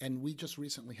 And we just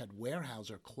recently had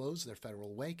Weyerhaeuser close their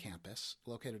Federal Way campus,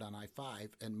 located on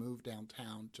I-5, and move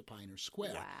downtown to Pioneer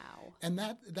Square. Wow. And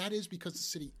that is because the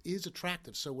city is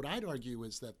attractive. So what I'd argue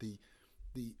is that the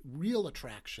real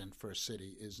attraction for a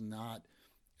city is not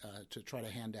to try to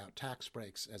hand out tax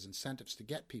breaks as incentives to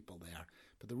get people there.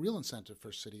 But the real incentive for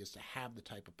a city is to have the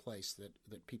type of place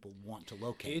that people want to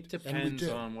locate. It depends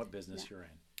on what business you're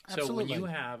in. Absolutely. So when you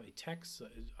have a tech,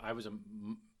 I was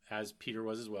as Peter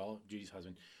was as well, Judy's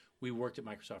husband, we worked at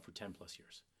Microsoft for 10 plus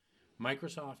years.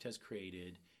 Microsoft has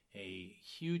created a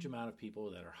huge amount of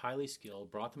people that are highly skilled,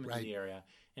 brought them into Right. the area.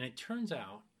 And it turns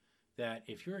out that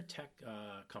if you're a tech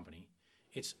company,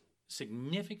 it's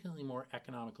significantly more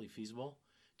economically feasible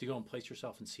to go and place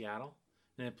yourself in Seattle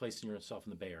than to place yourself in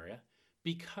the Bay Area,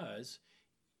 because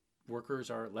workers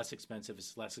are less expensive.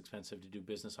 It's less expensive to do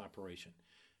business operation.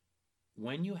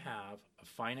 When you have a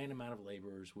finite amount of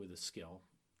laborers with a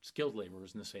skilled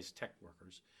laborers, in this case tech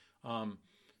workers,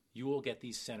 you will get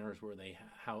these centers where they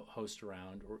host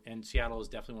around. And Seattle is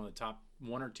definitely one of the top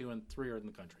 1 or 2 and 3 are in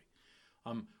the country.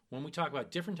 When we talk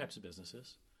about different types of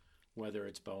businesses, whether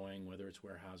it's Boeing, whether it's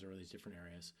Weyerhaeuser, or these different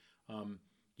areas,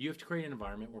 you have to create an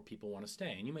environment where people want to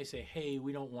stay. And you may say, hey,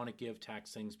 we don't want to give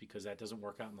tax things because that doesn't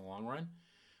work out in the long run.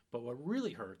 But what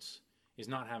really hurts is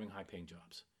not having high-paying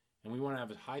jobs. And we want to have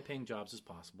as high-paying jobs as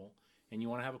possible. And you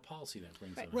want to have a policy that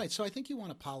brings them. Right. So I think you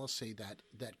want a policy that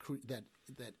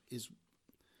is.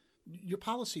 Your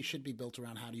policy should be built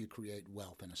around how do you create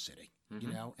wealth in a city,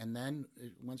 and then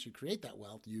once you create that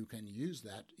wealth, you can use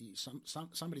that.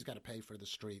 Somebody's got to pay for the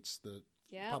streets, the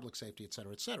public safety, et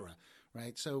cetera,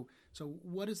 right? So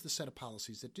what is the set of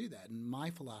policies that do that? And my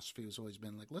philosophy has always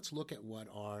been like, let's look at what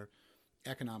our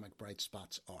economic bright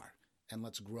spots are, and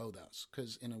let's grow those.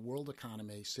 Because in a world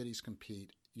economy, cities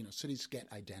compete. Cities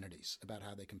get identities about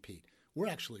how they compete. We're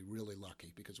actually really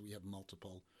lucky because we have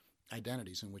multiple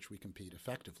identities in which we compete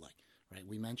effectively, right?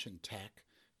 We mentioned tech.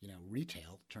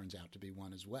 retail turns out to be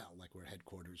one as well. Like we're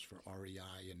headquarters for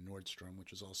REI and Nordstrom,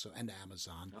 which is also, and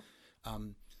Amazon. Yep.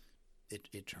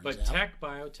 It turns but out. But tech,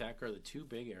 biotech are the two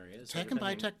big areas. Tech and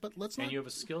biotech, but let's not. And you have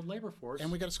a skilled labor force.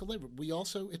 And we got a skilled labor. We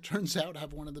also, it turns out,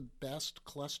 have one of the best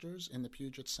clusters in the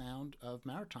Puget Sound of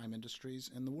maritime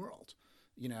industries in the world.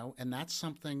 And that's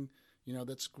something,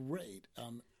 that's great.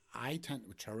 I tend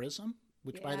with tourism,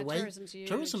 which by the way,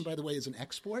 tourism by the way is an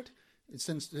export. It's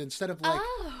instead of like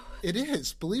it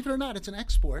is, believe it or not, it's an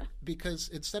export because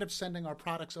instead of sending our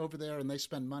products over there and they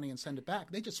spend money and send it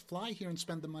back, they just fly here and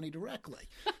spend the money directly.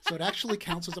 So it actually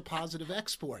counts as a positive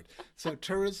export. So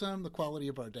tourism, the quality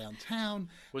of our downtown.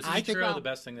 Was Ichiro the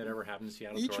best thing that ever happened to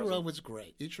Seattle? Ichiro was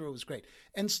great. Ichiro was great,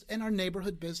 and our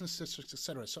neighborhood business districts, et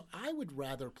cetera. So I would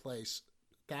rather place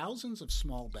thousands of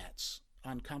small bets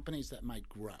on companies that might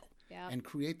grow. Yep. And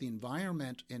create the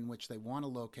environment in which they want to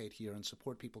locate here and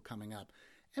support people coming up.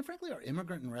 And frankly, our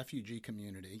immigrant and refugee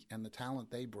community and the talent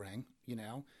they bring,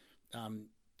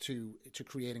 to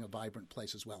creating a vibrant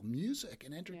place as well. Music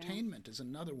and entertainment is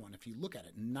another one. If you look at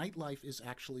it, nightlife is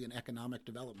actually an economic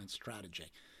development strategy.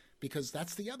 Because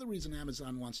that's the other reason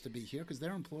Amazon wants to be here, because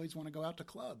their employees want to go out to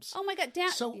clubs. Oh, my God.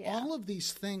 All of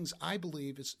these things, I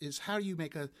believe, is how you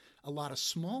make a lot of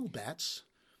small bets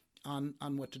on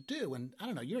what to do. And I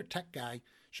don't know, you're a tech guy.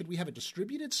 Should we have a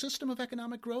distributed system of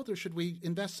economic growth, or should we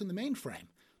invest in the mainframe?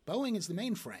 Boeing is the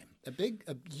mainframe.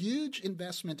 A huge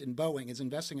investment in Boeing is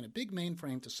investing in a big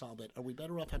mainframe to solve it. Are we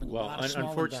better off having a lot of small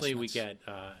unfortunately, investments?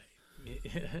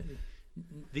 we get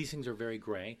these things are very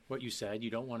gray. What you said, you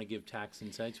don't want to give tax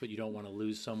insights, but you don't want to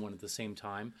lose someone at the same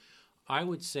time. I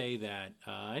would say that,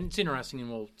 and it's interesting, and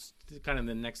we'll kind of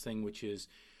the next thing, which is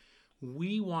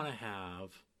we want to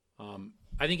have.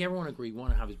 I think everyone agrees we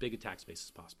want to have as big a tax base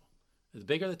as possible. The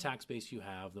bigger the tax base you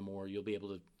have, the more you'll be able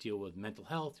to deal with mental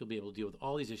health. You'll be able to deal with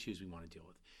all these issues we want to deal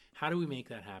with. How do we make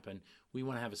that happen? We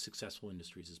want to have as successful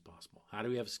industries as possible. How do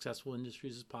we have as successful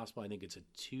industries as possible? I think it's a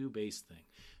two-based thing.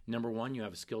 Number one, you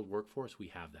have a skilled workforce. We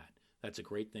have that. That's a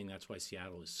great thing. That's why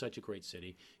Seattle is such a great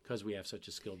city, because we have such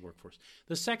a skilled workforce.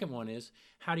 The second one is,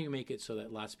 how do you make it so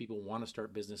that lots of people want to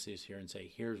start businesses here and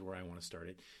say, here's where I want to start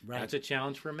it? Right. That's a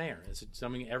challenge for a mayor. It's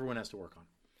something everyone has to work on.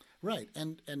 Right.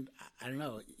 And I don't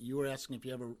know, you were asking if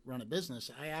you ever run a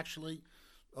business. I actually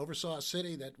oversaw a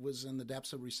city that was in the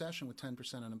depths of recession with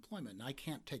 10% unemployment. And I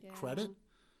can't take credit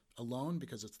alone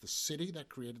because it's the city that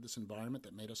created this environment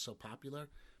that made us so popular.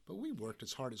 But we worked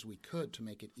as hard as we could to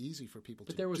make it easy for people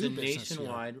to do business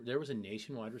here. There was a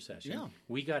nationwide recession. Yeah.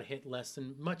 We got hit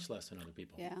much less than other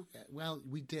people. Yeah. Well,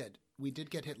 we did. We did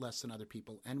get hit less than other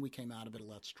people, and we came out of it a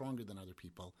lot stronger than other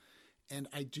people. And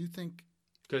I do think...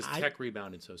 Because tech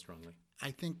rebounded so strongly.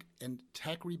 I think, and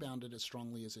tech rebounded as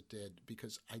strongly as it did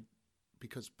because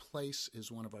place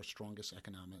is one of our strongest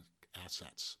economic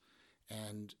assets.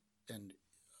 And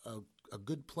a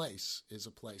good place is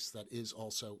a place that is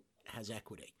also has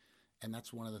equity. And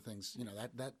that's one of the things,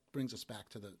 that brings us back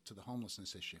to the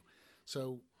homelessness issue.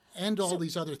 So, and all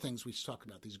these other things we talk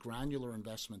about, these granular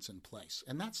investments in place.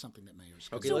 And that's something that mayors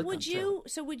can do.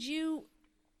 So would you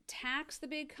tax the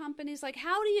big companies? Like,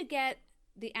 how do you get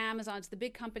the Amazons, the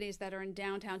big companies that are in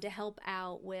downtown, to help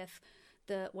out with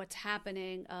what's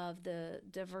happening of the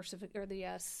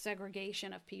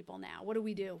segregation of people now? What do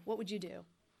we do? What would you do?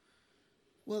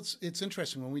 Well, it's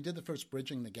interesting. When we did the first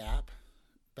Bridging the Gap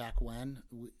back when,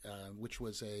 which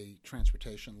was a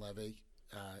transportation levy,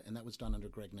 and that was done under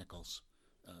Greg Nichols,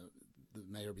 the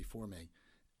mayor before me,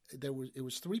 it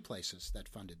was three places that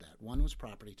funded that. One was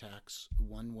property tax,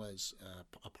 one was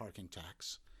a parking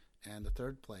tax, and the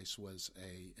third place was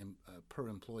a per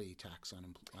employee tax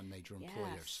on major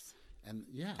employers. And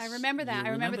yes, I remember that. I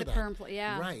remember the per employee.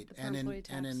 Yeah, right. The per employee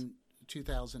tax. And in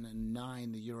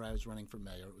 2009, the year I was running for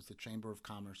mayor, it was the Chamber of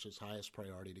Commerce's highest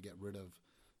priority to get rid of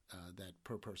that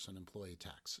per person employee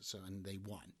tax. And they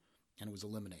won, and it was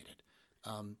eliminated.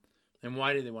 And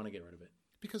why did they want to get rid of it?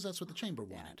 Because that's what the chamber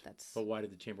wanted. But why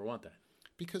did the chamber want that?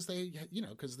 Because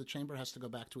because the chamber has to go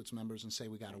back to its members and say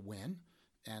we got to win.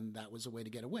 And that was a way to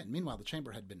get a win. Meanwhile, the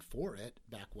chamber had been for it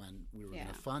back when we were going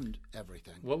to fund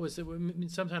everything. What was it? I mean,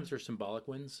 sometimes there's symbolic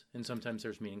wins, and sometimes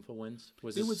there's meaningful wins.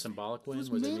 Was this a symbolic win? The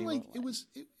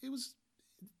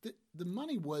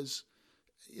money was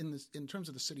in terms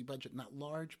of the city budget, not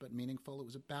large but meaningful. It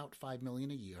was about $5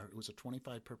 million a year. It was a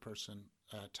 25 per person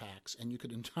tax, and you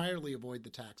could entirely avoid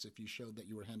the tax if you showed that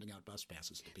you were handing out bus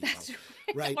passes to people. That's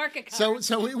right. Market so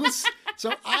it was.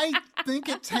 So I think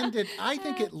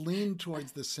it leaned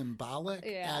towards the symbolic,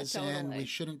 as in we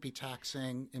shouldn't be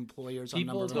taxing employers on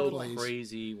number of People employees. go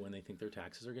crazy when they think their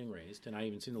taxes are getting raised. And I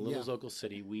even seen the little local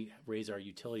city, we raise our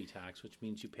utility tax, which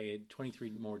means you pay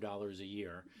 $23 more a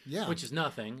year, which is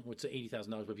nothing. It's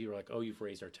 $80,000, but people are like, oh, you've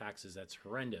raised our taxes. That's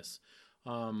horrendous.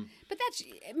 But that's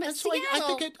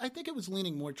Seattle. I think it was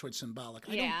leaning more towards symbolic.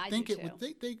 I don't think do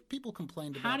it would. People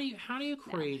complained about. How do you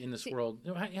create in this world?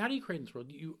 How do you create in this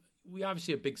world? We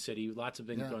obviously a big city, lots of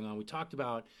things going on. We talked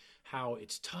about how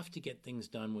it's tough to get things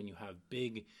done when you have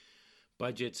big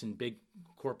budgets and big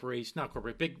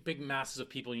big masses of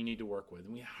people you need to work with.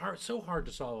 And it's so hard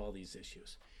to solve all these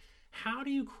issues. How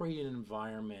do you create an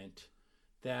environment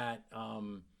that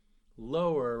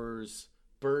lowers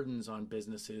burdens on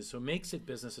businesses, so makes it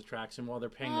business attraction while they're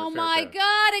paying their fair Oh my fare?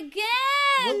 God,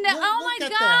 again! Oh my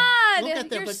God!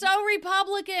 You're but, so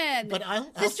Republican. But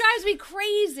this drives me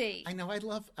crazy. I know.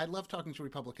 I love talking to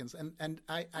Republicans, and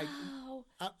I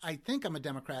think I'm a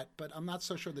Democrat, but I'm not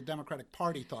so sure the Democratic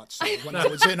Party thought so when I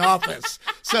was in office.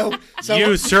 So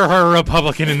you, sir, are a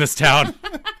Republican in this town.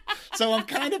 So I'm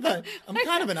kind of an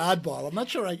oddball. I'm not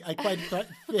sure I quite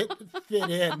fit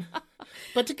in.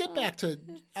 But to get back to,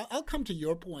 I'll come to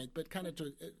your point, but kind of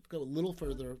to go a little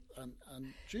further on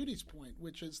Judy's point,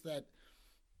 which is that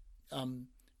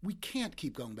we can't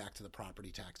keep going back to the property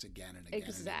tax again and again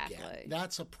Exactly. and again.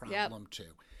 That's a problem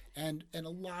too. And a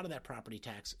lot of that property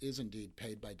tax is indeed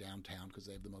paid by downtown because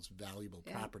they have the most valuable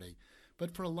property.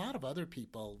 But for a lot of other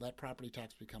people, that property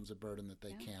tax becomes a burden that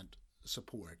they can't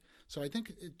support. So I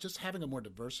think just having a more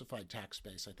diversified tax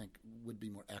base, I think, would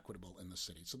be more equitable in the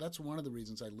city. So that's one of the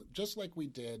reasons just like we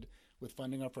did with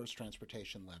funding our first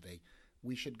transportation levy,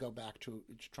 we should go back to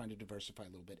trying to diversify a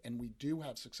little bit. And we do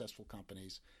have successful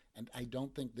companies, and I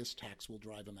don't think this tax will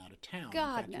drive them out of town. God,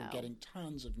 in fact, no. You're getting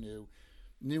tons of new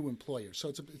employers. So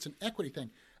it's an equity thing.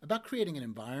 About creating an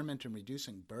environment and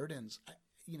reducing burdens,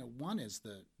 one is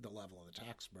the level of the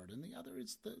tax burden. The other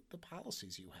is the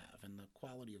policies you have and the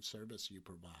quality of service you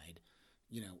provide,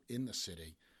 in the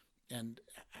city. And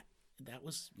that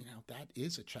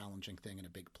is a challenging thing in a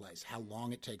big place, how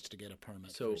long it takes to get a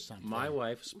permit for something. My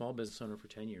wife, small business owner for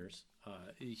 10 years,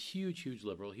 a huge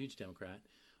liberal, huge Democrat,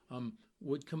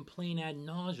 would complain ad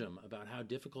nauseum about how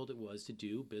difficult it was to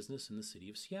do business in the city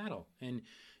of Seattle. And,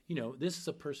 this is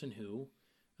a person who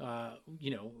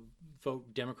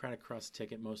vote Democratic across the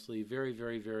ticket, mostly very,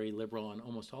 very, very liberal on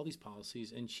almost all these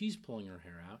policies, and she's pulling her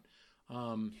hair out.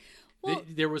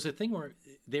 There was a thing where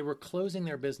they were closing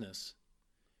their business,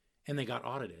 and they got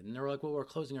audited, and they were like, "Well, we're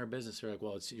closing our business." They're like,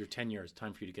 "Well, it's your 10 years,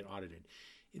 time for you to get audited."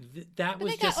 That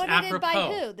was just apropos. They got audited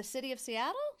by who? The city of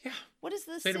Seattle? Yeah. What is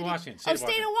the State city? of Washington.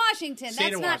 State of Washington.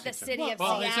 That's not the city of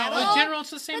Seattle. In general,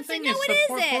 it's the same thing. No, it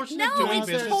isn't. No, doing it's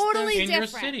business totally in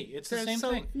different. your city. It's the same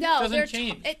thing. No, it doesn't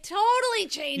change. It totally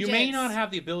changes. You may not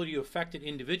have the ability to affect it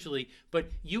individually,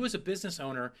 but you as a business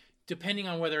owner, depending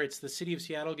on whether it's the city of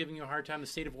Seattle giving you a hard time, the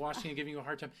state of Washington giving you a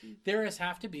hard time, there has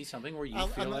have to be something where you feel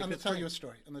like I'm going to it's tell you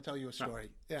a story.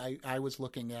 Yeah, I was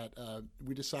looking at,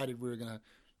 we decided we were going to,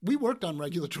 we worked on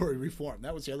regulatory reform.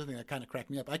 That was the other thing that kind of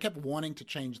cracked me up. I kept wanting to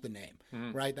change the name,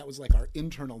 right? That was like our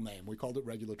internal name. We called it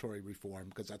regulatory reform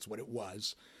because that's what it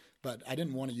was. But I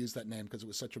didn't want to use that name because it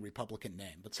was such a Republican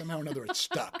name. But somehow or another it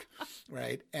stuck,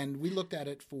 right? And we looked at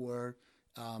it for,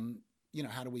 how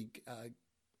do we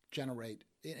generate,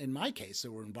 in my case,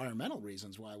 there were environmental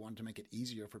reasons why I wanted to make it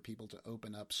easier for people to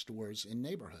open up stores in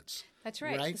neighborhoods. That's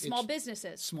right. Small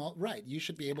businesses. Right. You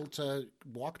should be able to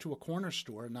walk to a corner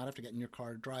store and not have to get in your car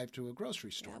and drive to a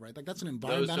grocery store, right? Like that's an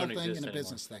environmental thing and a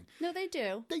business thing. No, they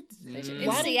do. In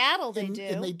Seattle, Seattle, they do.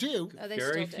 And they do. Oh, they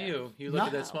very still few. do. You look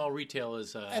at that small retail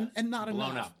as and not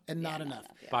blown enough. up. And not enough.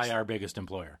 By our biggest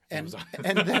employer. And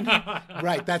then,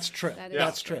 right, that's true.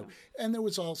 That's true. true. And there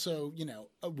was also,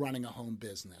 running a home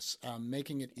business,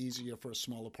 making it easier for a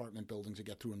small apartment building to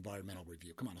get through environmental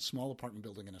review. Come on, a small apartment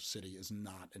building in a city is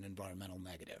not an environmental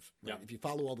negative. Right? If you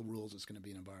follow all the rules, it's going to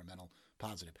be an environmental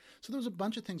positive. So there was a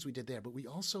bunch of things we did there, but we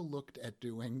also looked at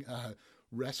doing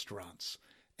restaurants.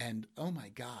 And oh my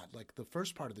God, like the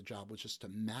first part of the job was just to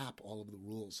map all of the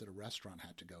rules that a restaurant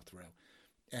had to go through.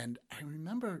 And I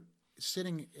remember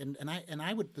sitting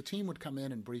the team would come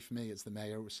in and brief me as the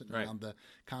mayor. We're sitting around the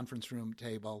conference room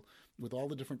table with all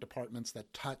the different departments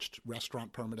that touched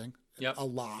restaurant permitting a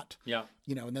lot. Yeah.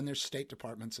 And then there's state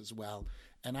departments as well.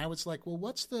 And I was like, well,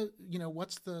 what's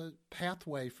the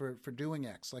pathway for doing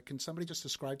X? Like, can somebody just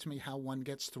describe to me how one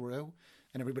gets through?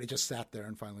 And everybody just sat there,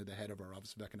 and finally the head of our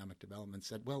Office of Economic Development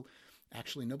said, well,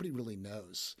 actually, nobody really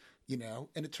knows,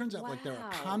 And it turns out like there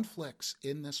are conflicts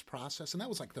in this process. And that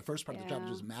was like the first part of the job,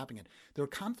 just mapping it. There are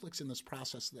conflicts in this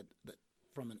process that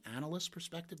from an analyst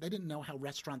perspective. They didn't know how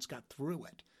restaurants got through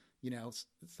it. You know,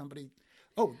 somebody,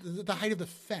 the height of the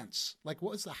fence. Like,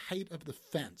 what was the height of the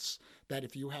fence? That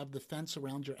if you have the fence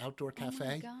around your outdoor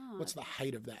cafe, what's the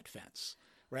height of that fence?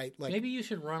 Right? Like, maybe you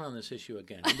should run on this issue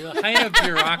again. The height of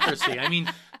bureaucracy. I mean,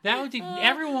 that would be,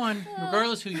 everyone,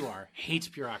 regardless who you are, hates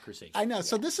bureaucracy. I know.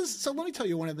 So so let me tell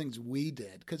you one of the things we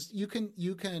did, because you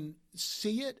can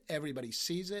see it, everybody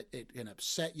sees it, it can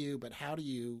upset you, but how do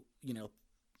you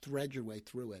thread your way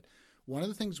through it? One of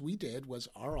the things we did was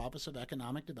our Office of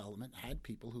Economic Development had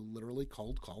people who literally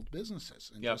called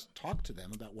businesses and just talked to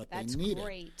them about what they needed. That's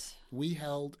great.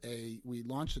 We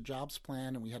launched a jobs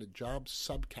plan, and we had a jobs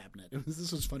sub-cabinet.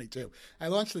 This was funny too. I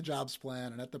launched the jobs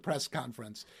plan, and at the press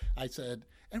conference, I said,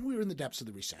 and we were in the depths of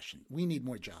the recession. We need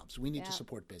more jobs. We need to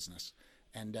support business.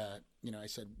 And, I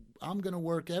said, I'm going to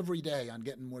work every day on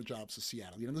getting more jobs to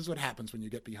Seattle. This is what happens when you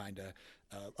get behind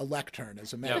a lectern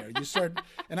as a mayor. You start,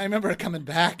 and I remember coming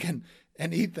back, and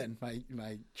Ethan,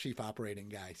 my chief operating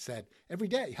guy, said, every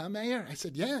day, huh, Mayor? I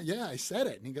said, yeah, I said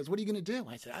it. And he goes, what are you going to do?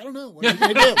 I said, I don't know. What are you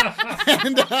going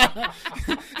to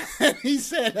do? and he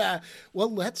said,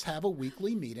 well, let's have a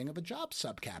weekly meeting of a job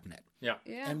sub-cabinet. Yeah.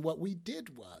 And what we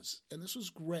did was, and this was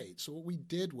great, so what we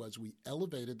did was we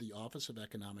elevated the Office of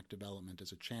Economic Development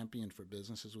as a champion for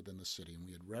businesses within the city. And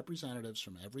we had representatives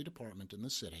from every department in the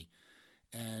city,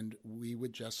 and we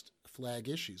would just flag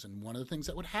issues. And one of the things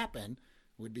that would happen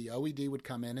would be OED would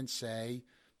come in and say,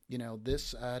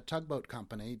 this tugboat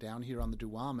company down here on the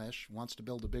Duwamish wants to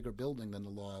build a bigger building than the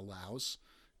law allows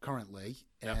currently.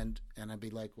 Yep. And I'd be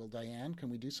like, well, Diane, can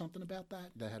we do something about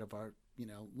that? The head of our,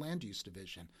 land use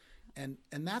division. And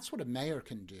that's what a mayor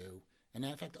can do. And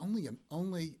in fact, only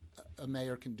a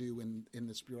mayor can do in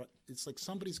this bureau. It's like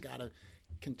somebody's got to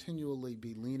continually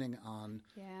be leaning on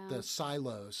the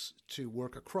silos to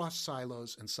work across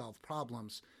silos and solve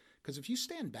problems. Because if you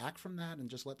stand back from that and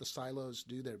just let the silos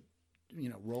do their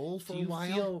role for a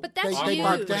while, but that's they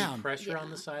mark down pressure on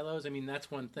the silos. I mean,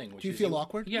 that's one thing. Do you feel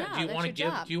awkward? Yeah. Do you want to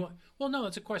give? Well, no.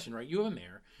 It's a question, right? You have a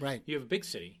mayor. Right. You have a big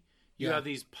city. You have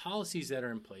these policies that are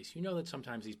in place. You know that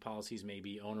sometimes these policies may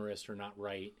be onerous or not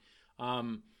right.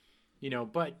 But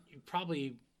you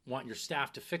probably want your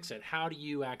staff to fix it. How did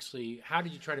you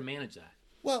try to manage that?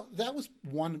 Well, that was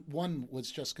one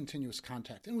was just continuous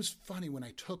contact. And it was funny, when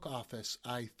I took office,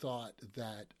 I thought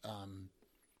that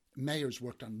mayors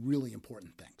worked on really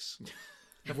important things,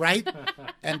 right?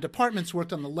 And departments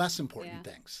worked on the less important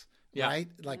things, right?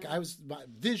 Like I was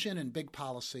vision and big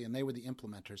policy, and they were the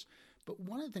implementers. But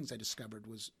one of the things I discovered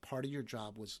was part of your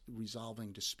job was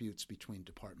resolving disputes between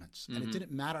departments. And it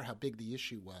didn't matter how big the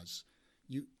issue was.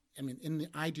 In the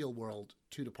ideal world,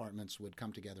 two departments would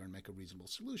come together and make a reasonable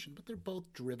solution, but they're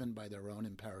both driven by their own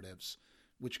imperatives,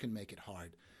 which can make it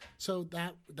hard. So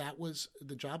that was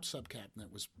the job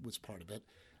sub-cabinet was part of it.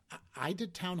 I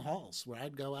did town halls where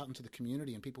I'd go out into the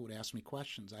community and people would ask me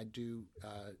questions. I'd do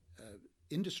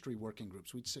industry working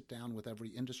groups. We'd sit down with every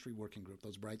industry working group,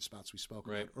 those bright spots we spoke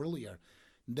about earlier.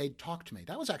 They'd talk to me.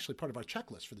 That was actually part of our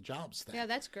checklist for the jobs thing. Yeah,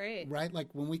 that's great. Right? Like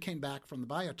when we came back from the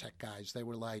biotech guys, they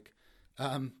were like,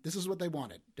 this is what they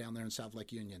wanted down there in South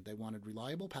Lake Union. They wanted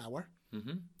reliable power.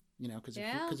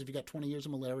 Because if you got 20 years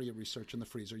of malaria research in the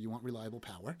freezer, you want reliable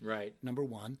power. Right. Number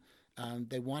one.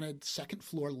 They wanted second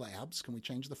floor labs. Can we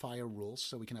change the fire rules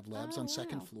so we can have labs on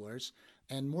second floors?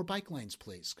 And more bike lanes,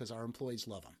 please, because our employees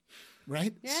love them.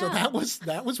 Right? Yeah. So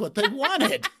that was what they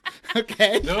wanted.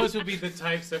 Okay. Those would be the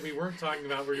types that we weren't talking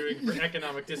about. We're doing for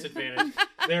economic disadvantage.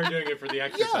 They're doing it for the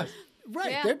exercise. Yeah.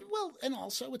 Right. Yeah. Well, and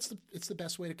also it's the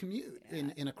best way to commute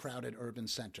in a crowded urban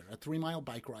center. A 3-mile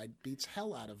bike ride beats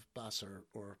hell out of bus or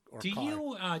car. Do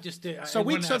you just? So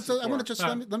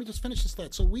let me just finish this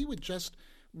thought. So we would just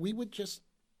you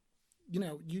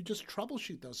just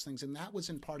troubleshoot those things, and that was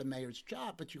in part a mayor's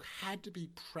job. But you had to be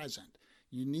present.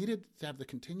 You needed to have the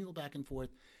continual back and forth.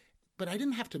 But I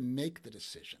didn't have to make the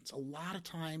decisions. A lot of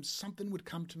times something would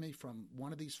come to me from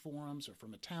one of these forums or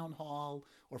from a town hall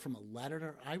or from a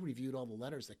letter. I reviewed all the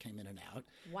letters that came in and out.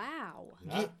 Wow.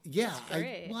 Yeah.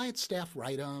 I had staff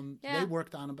write them. Yeah. They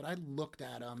worked on them, but I looked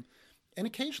at them. And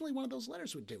occasionally one of those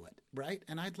letters would do it, right?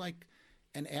 And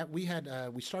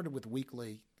we started with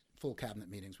weekly full cabinet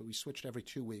meetings, but we switched every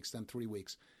 2 weeks, then 3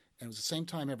 weeks. And it was the same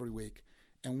time every week.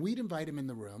 And we'd invite him in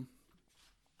the room.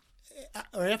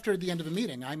 Or after the end of a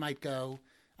meeting, I might call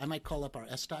up our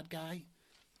SDOT guy,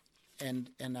 and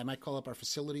I might call up our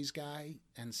facilities guy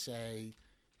and say,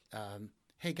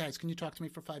 hey, guys, can you talk to me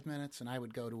for 5 minutes? And I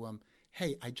would go to him,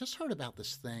 hey, I just heard about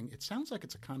this thing. It sounds like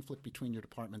it's a conflict between your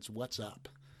departments. What's up?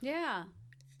 Yeah.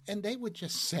 And they would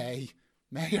just say,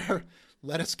 Mayor,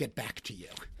 let us get back to you,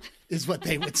 is what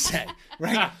they would say,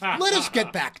 right? Let us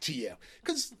get back to you.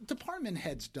 Because department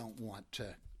heads don't want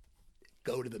to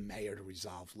go to the mayor to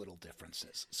resolve little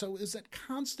differences. So is that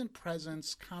constant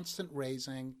presence, constant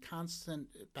raising, constant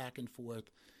back and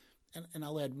forth. And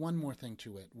I'll add one more thing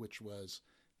to it, which was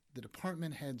the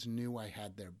department heads knew I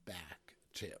had their back,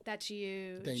 too. That's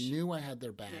huge. They knew I had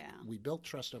their back. Yeah. We built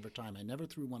trust over time. I never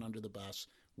threw one under the bus.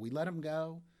 We let them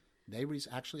go. They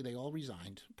all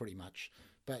resigned, pretty much.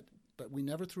 But we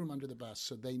never threw them under the bus.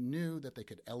 So they knew that they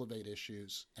could elevate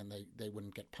issues, and they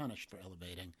wouldn't get punished for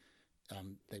elevating.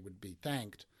 They would be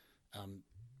thanked.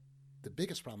 The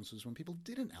biggest problems was when people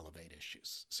didn't elevate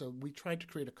issues. So we tried to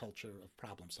create a culture of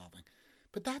problem solving.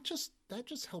 But that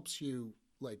just helps you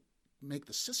make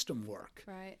the system work.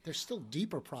 Right. There's still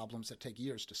deeper problems that take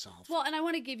years to solve. Well, and I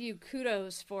want to give you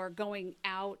kudos for going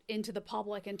out into the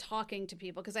public and talking to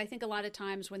people, because I think a lot of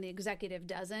times when the executive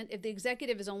doesn't, if the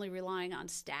executive is only relying on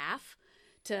staff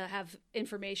to have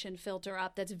information filter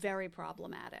up, that's very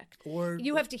problematic. Or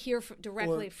you have to hear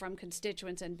directly from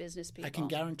constituents and business people. I can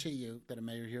guarantee you that a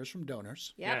mayor hears from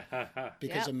donors. Yep.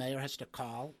 Because a mayor has to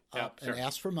call up and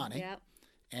ask for money. Yep.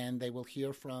 And they will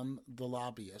hear from the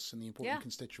lobbyists and the important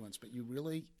constituents. But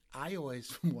I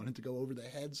always wanted to go over the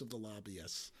heads of the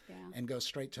lobbyists and go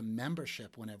straight to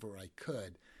membership whenever I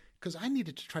could. Because I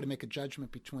needed to try to make a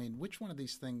judgment between which one of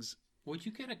these things Would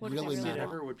you get a really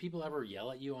matter. Would people ever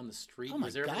yell at you on the street? Oh my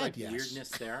was there God, yes. weirdness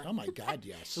there? Oh my God,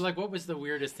 yes. So what was the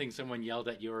weirdest thing someone yelled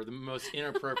at you, or the most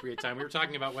inappropriate time? We were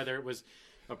talking about whether it was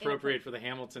appropriate for the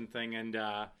Hamilton thing, and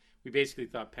we basically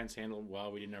thought Pence handled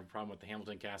well. We didn't have a problem with the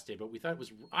Hamilton cast day, but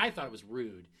I thought it was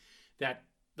rude that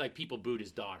people booed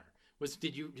his daughter.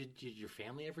 Did your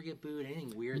family ever get booed?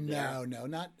 Anything weird there? No,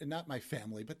 not my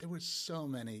family, but there were so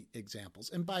many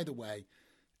examples. And by the way,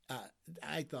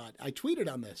 I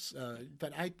tweeted on this,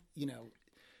 but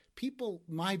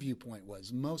my viewpoint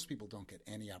was most people don't get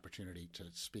any opportunity to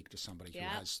speak to somebody who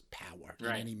has power in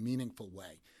any meaningful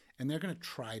way. And they're going to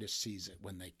try to seize it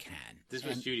when they can. This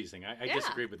was Judy's thing. I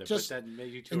disagreed with it. Just, but that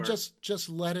you two and just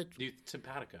let it.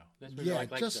 Simpatico. That's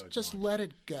what just let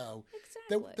it go.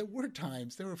 Exactly. There were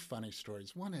times. There were funny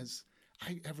stories. One is,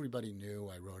 everybody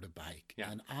knew I rode a bike,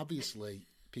 and obviously,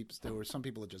 there were some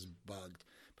people that just bugged.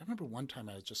 But I remember one time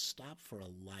I was just stopped for a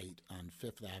light on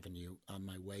Fifth Avenue on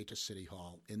my way to City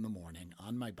Hall in the morning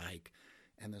on my bike,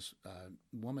 and this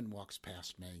woman walks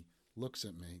past me. Looks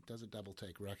at me, does a double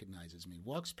take, recognizes me,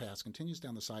 walks past, continues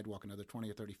down the sidewalk another 20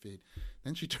 or 30 feet.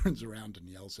 Then she turns around and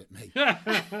yells at me.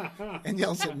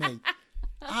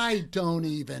 I don't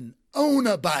even own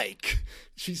a bike.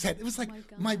 She said, it was like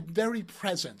my very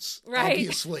presence,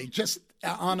 obviously, just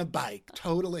on a bike,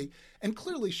 totally. And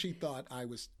clearly she thought I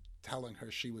was telling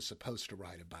her she was supposed to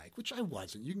ride a bike, which I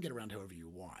wasn't. You can get around however you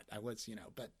want. I was,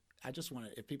 but I just want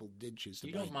to, if people did choose to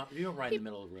you don't ride in the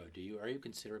middle of the road, do you? Are you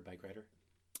considered a bike rider?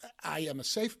 I am a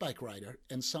safe bike rider,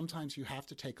 and sometimes you have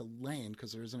to take a lane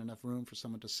because there isn't enough room for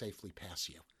someone to safely pass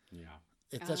you. Yeah.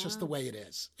 That's just the way it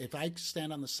is. If I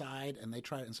stand on the side and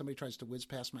somebody tries to whiz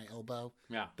past my elbow,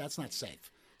 that's not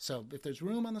safe. So if there's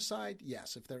room on the side,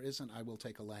 yes. If there isn't, I will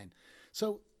take a lane.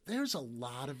 So there's a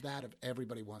lot of that if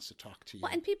everybody wants to talk to you.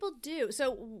 Well, and people do.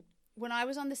 So when I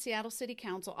was on the Seattle City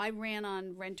Council, I ran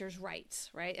on renters'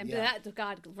 rights, right? And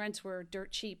rents were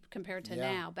dirt cheap compared to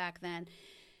now back then.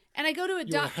 And I go to a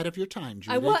You were ahead of your time,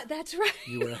 Judy. That's right.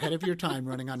 You were ahead of your time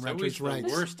running on renters' rights.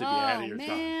 It's worst to be ahead of your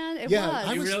time. It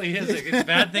was. It really is. It's a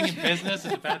bad thing in business.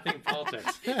 It's a bad thing in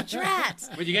politics.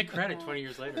 Drats. But you get credit 20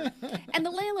 years later. And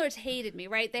the landlords hated me,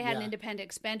 right? They had an independent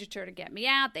expenditure to get me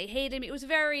out. They hated me. It was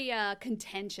very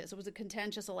contentious. It was a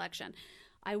contentious election.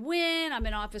 I win. I'm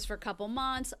in office for a couple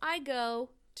months. I go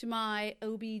to my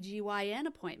OBGYN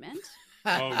appointment.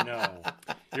 Oh, no.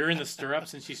 You're in the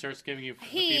stirrups and she starts giving you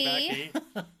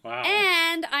feedback? Wow.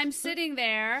 And I'm sitting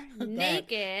there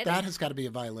naked. That has got to be a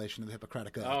violation of the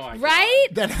Hippocratic Oath. Oh, my God. Right?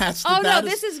 That has to Oh, that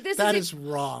no, is, this is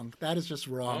wrong. That is just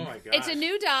wrong. Oh, my God. It's a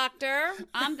new doctor.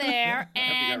 I'm there. I hope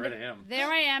you And got rid of him.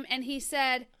 there I am. And he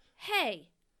said, hey,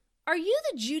 are you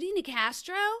the Judy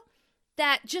Nicastro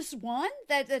that just won?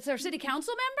 That's our city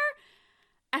council member?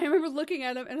 I remember looking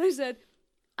at him and I said,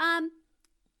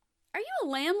 are you a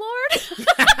landlord?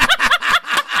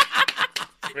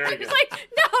 Very He good. was like,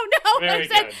 no. Very I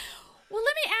said, good. well,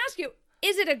 let me ask you,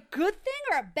 is it a good thing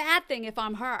or a bad thing if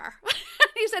I'm her?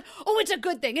 He said, oh, it's a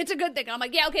good thing. It's a good thing. And I'm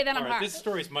like, yeah, okay, then I'm All right, her. this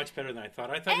story is much better than I thought.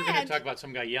 I thought you were going And- to talk about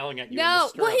some guy yelling at you No,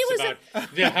 in the well, he stirrups was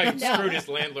about how you screwed his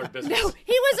landlord business. No,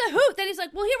 he was a hoot. Then he's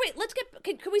like, well, here,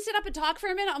 wait, can we sit up and talk for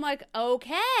a minute? I'm like,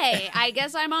 okay, I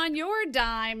guess I'm on your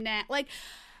dime now. Like,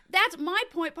 that's my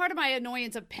point. Part of my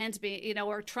annoyance of Pence being,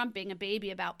 or Trump being a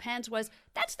baby about Pence was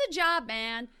that's the job,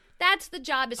 man. That's the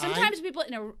job. Sometimes people,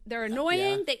 they're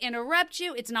annoying. They interrupt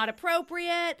you. It's not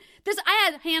appropriate. I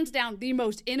had hands down the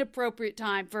most inappropriate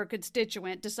time for a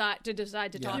constituent to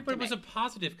decide to talk to me. But it was a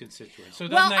positive constituent. So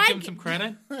doesn't that give him some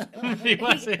credit?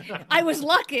 I was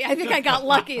lucky. I think I got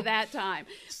lucky that time.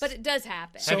 But it does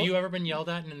happen. Have you ever been yelled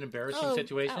at in an embarrassing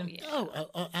situation?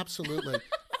 Absolutely.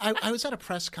 I was at a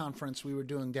press conference we were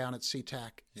doing down at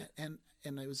SeaTac, and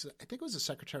I think it was the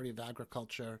Secretary of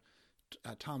Agriculture,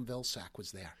 Tom Vilsack,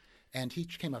 was there. And he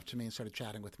came up to me and started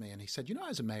chatting with me, and he said, I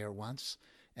was a mayor once.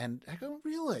 And I go,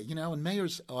 really? And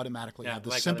mayors automatically have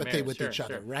the sympathy with each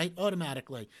other, right?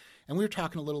 Automatically. And we were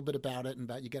talking a little bit about it and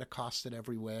about you get accosted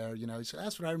everywhere. He said,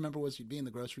 that's what I remember was you'd be in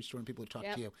the grocery store and people would talk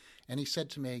to you. And he said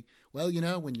to me, well,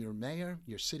 when you're mayor,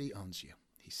 your city owns you,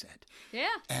 he said. Yeah.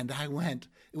 And I went,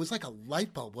 it was like a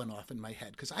light bulb went off in my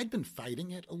head because I'd been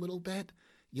fighting it a little bit.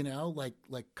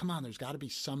 Like, come on, there's got to be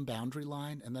some boundary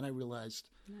line. And then I realized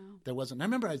there wasn't. I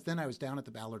remember I was down at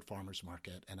the Ballard Farmers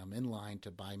Market, and I'm in line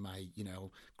to buy my,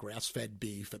 grass-fed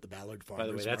beef at the Ballard Farmers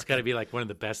Market. By the way, that's got to be like one of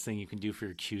the best things you can do for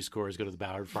your Q score is go to the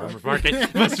Ballard Farmers Market.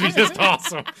 It must be just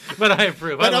awesome. But I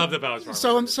approve. I love the Ballard Farmers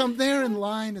Market. So I'm there in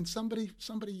line, and somebody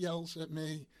yells at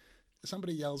me.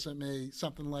 Somebody yells at me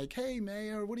something like, hey,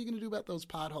 Mayor, what are you going to do about those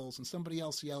potholes? And somebody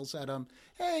else yells at him,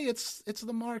 hey, it's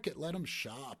the market. Let them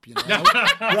shop,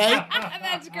 right?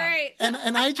 That's great.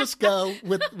 And I just go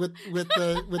with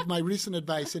my recent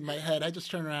advice in my head. I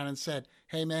just turned around and said,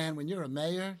 hey, man, when you're a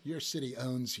mayor, your city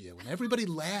owns you. And everybody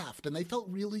laughed, and they felt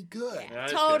really good. Yeah,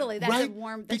 totally. Good. That's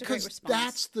right? That's a great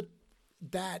response.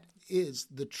 That is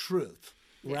the truth.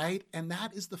 Right? And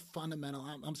that is the fundamental.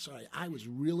 I'm sorry. I was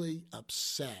really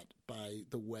upset by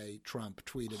the way Trump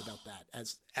tweeted about that.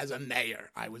 As a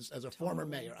mayor, as a former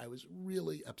mayor, I was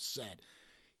really upset.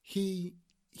 He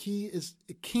is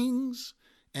kings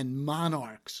and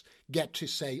monarchs get to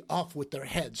say off with their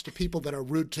heads to people that are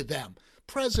rude to them.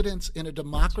 Presidents in a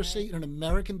democracy, in an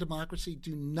American democracy,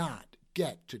 do not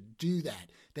get to do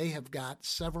that. They have got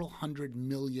several 100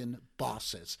 million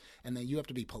bosses, and then you have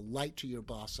to be polite to your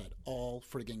boss at all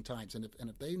frigging times. And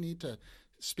if they need to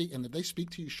speak, and if they speak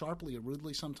to you sharply or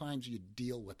rudely, sometimes you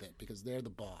deal with it because they're the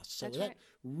boss. So that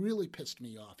really pissed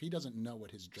me off. He doesn't know what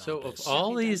his job is. So of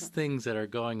all these things that are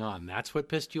going on, that's what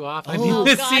pissed you off? This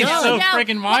seems so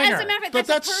friggin' minor. Well, as a matter of fact,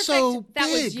 that's so big.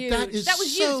 That was huge. That is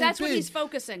so That's big. what he's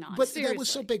focusing on. But seriously. that was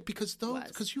so big because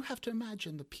you have to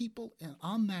imagine the people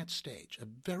on that stage, a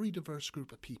very diverse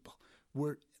group of people,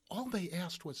 were all they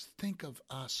asked was, think of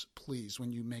us, please,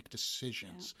 when you make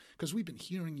decisions. Because we've been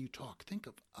hearing you talk. Think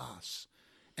of us.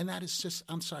 And that is just,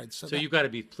 I'm sorry. So you've got to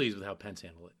be pleased with how Pence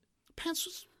handled it.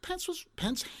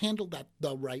 Pence handled that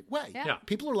the right way. Yeah.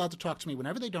 People are allowed to talk to me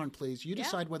whenever they darn please. You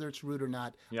decide whether it's rude or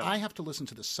not. Yeah. I have to listen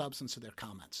to the substance of their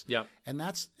comments. Yeah. And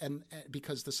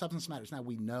because the substance matters. Now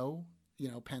we know,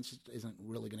 Pence isn't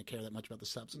really going to care that much about the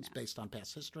substance based on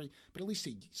past history, but at least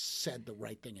he said the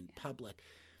right thing in public.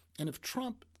 And if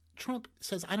Trump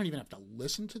says I don't even have to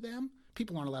listen to them,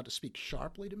 people aren't allowed to speak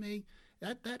sharply to me.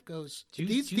 That goes. Do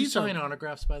you sign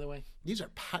autographs, by the way? These are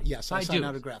yes, I sign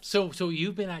autographs. So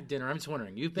you've been at dinner. I'm just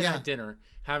wondering. You've been at dinner,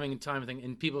 having a time thing,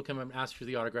 and people come up and ask for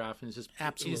the autograph, and it's just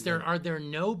absolutely. Are there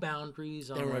no boundaries?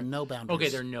 There are no boundaries. Okay,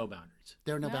 there are no boundaries.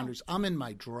 There are no boundaries. I'm in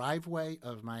my driveway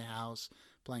of my house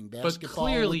playing basketball.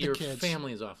 But clearly, with the your kids.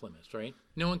 Family is off limits, right?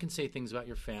 No one can say things about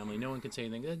your family. No one can say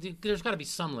anything. There's got to be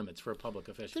some limits for a public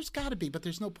official. There's got to be, but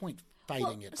there's no point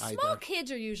fighting it either. Small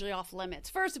kids are usually off limits.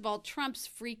 First of all, Trump's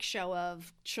freak show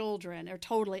of children are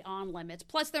totally on limits.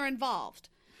 Plus, they're involved.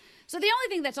 So the only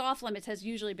thing that's off limits has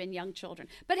usually been young children.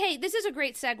 But hey, this is a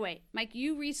great segue. Mike,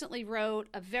 you recently wrote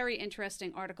a very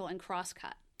interesting article in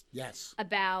Crosscut. Yes.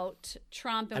 About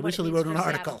Trump and I what recently it means wrote an for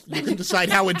article. Seattle. You can decide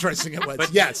how interesting it was.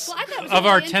 But yes. Well, I thought it was of really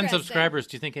our 10 interesting. subscribers,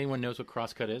 do you think anyone knows what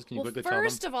Crosscut is? Can you quickly tell them?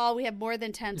 First of all, we have more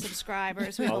than 10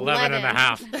 subscribers. We have 11 and a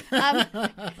half.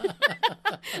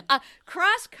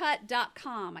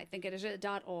 Crosscut.com, I think it is,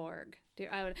 .org.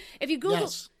 If you Google...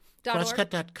 Yes.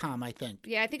 Crosscut.com, I think.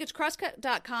 Yeah, I think it's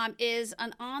crosscut.com is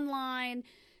an online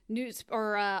news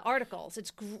or articles.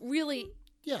 It's really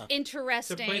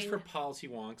interesting. It's a place for policy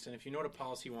wonks, and if you know what a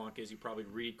policy wonk is, you probably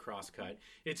read Crosscut.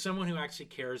 It's someone who actually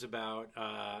cares about,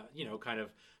 kind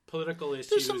of political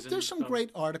issues. There's some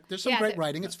great article. There's some great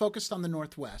writing. It's focused on the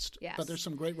Northwest, but there's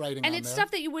some great writing. And on it's there.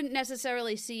 stuff that you wouldn't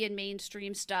necessarily see in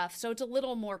mainstream stuff, so it's a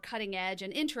little more cutting edge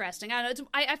and interesting. I don't know.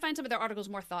 I find some of their articles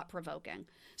more thought provoking.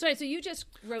 So you just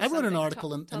wrote. I wrote an something.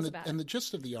 article, and the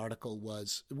gist of the article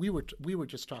was we were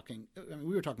just talking.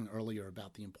 We were talking earlier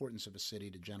about the importance of a city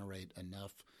to generate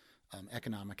enough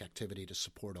economic activity to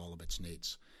support all of its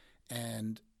needs,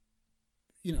 and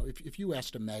if you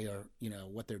asked a mayor,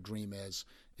 what their dream is,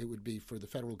 it would be for the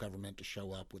federal government to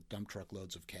show up with dump truck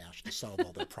loads of cash to solve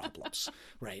all their problems,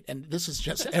 right? And this is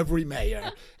just every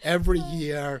mayor, every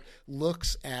year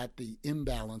looks at the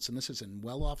imbalance, and this is in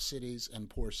well-off cities and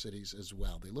poor cities as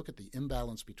well. They look at the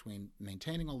imbalance between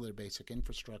maintaining all their basic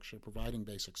infrastructure, providing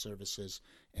basic services,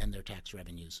 and their tax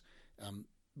revenues.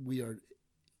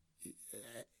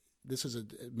 This is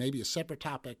maybe a separate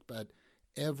topic, but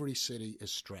every city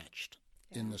is stretched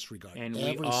in this regard. And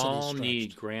every we all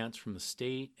need grants from the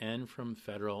state and from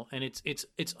federal, and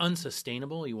it's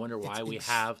unsustainable. You wonder why we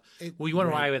have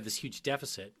this huge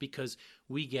deficit, because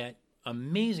we get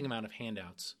amazing amount of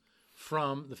handouts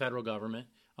from the federal government,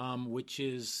 which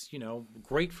is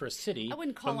great for a city. I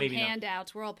wouldn't call them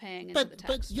handouts. We're all paying into the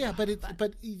tax.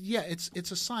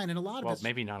 It's a sign, and a lot of it's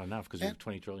maybe not enough because we have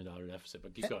 $20 trillion deficit.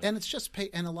 But keep going. And it's just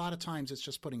and a lot of times it's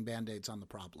just putting Band-Aids on the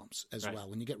problems as well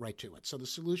when you get right to it. So the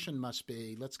solution must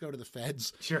be, let's go to the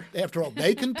feds. Sure. After all,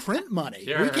 they can print money.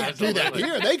 Sure, we can't do that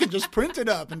here. They can just print it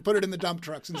up and put it in the dump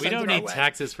trucks and send it our way. We don't need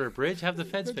taxes for a bridge. Have the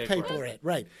feds pay for it.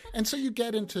 Right? And so you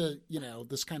get into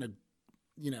this kind of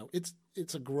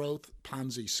it's a growth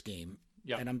Ponzi scheme.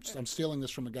 Yep. And I'm stealing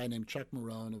this from a guy named Chuck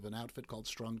Marone of an outfit called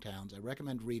Strong Towns. I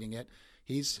recommend reading it.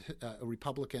 He's a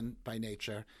Republican by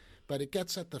nature, but it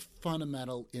gets at the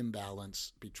fundamental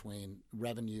imbalance between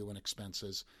revenue and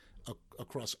expenses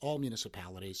across all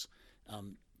municipalities.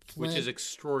 Which is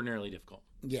extraordinarily difficult.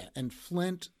 Yeah, and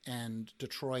Flint and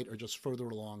Detroit are just further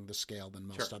along the scale than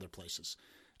most other places.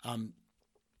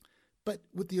 But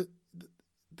with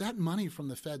that money from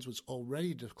the feds was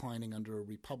already declining under a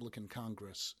Republican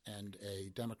Congress and a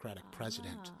Democratic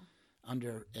president.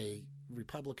 Under a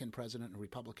Republican president and a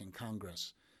Republican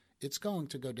Congress, it's going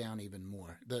to go down even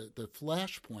more. The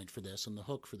flashpoint for this and the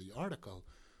hook for the article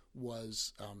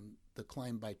was the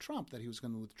claim by Trump that he was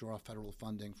going to withdraw federal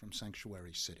funding from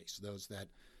sanctuary cities, those that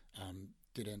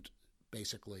didn't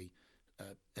basically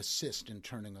assist in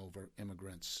turning over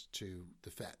immigrants to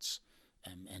the feds.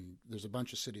 And there's a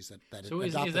bunch of cities that adopt this policy.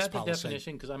 So is that the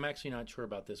definition? Because I'm actually not sure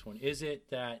about this one. Is it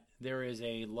that there is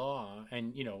a law,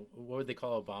 and what would they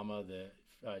call Obama, the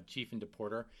chief and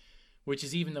deporter, which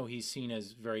is, even though he's seen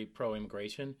as very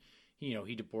pro-immigration,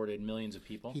 he deported millions of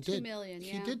people. He did. 2 million,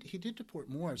 yeah. He did deport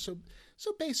more. So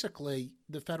basically,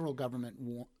 the federal government,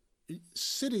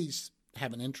 cities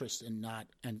have an interest in not,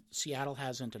 and Seattle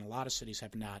hasn't, and a lot of cities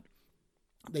have not.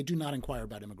 They do not inquire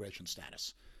about immigration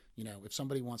status. If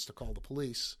somebody wants to call the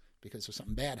police because there's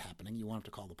something bad happening, you want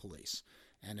them to call the police.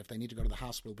 And if they need to go to the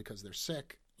hospital because they're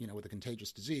sick, with a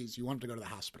contagious disease, you want them to go to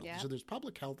the hospital. Yeah. So there's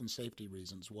public health and safety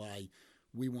reasons why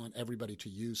we want everybody to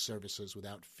use services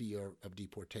without fear of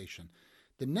deportation.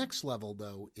 The next level,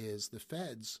 though, is the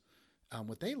feds.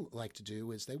 What they like to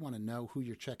do is they want to know who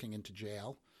you're checking into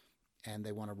jail, and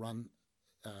they want to run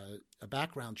a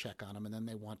background check on them, and then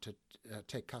they want to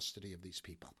take custody of these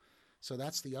people. So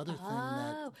that's the other thing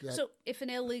that... So if an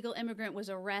illegal immigrant was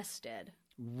arrested...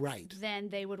 Right. Then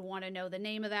they would want to know the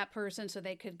name of that person so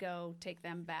they could go take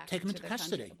them back. Take them into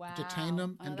custody, wow. Detain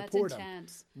them, and that's deport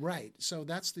intense. them. Right. So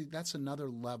that's another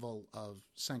level of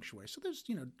sanctuary. So there's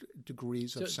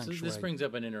degrees of sanctuary. So this brings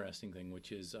up an interesting thing,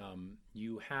 which is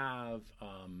you have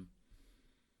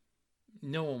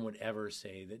no one would ever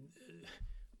say that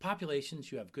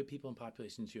populations. You have good people in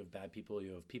populations. You have bad people.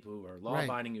 You have people who are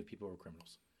law-abiding. You have people who are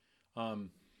criminals.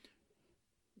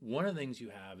 One of the things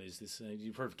you have is this,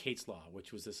 you've heard of Kate's Law,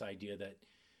 which was this idea that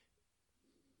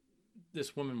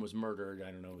this woman was murdered.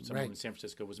 I don't know, someone in San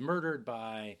Francisco was murdered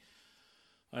by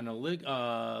an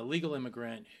illegal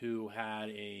immigrant who had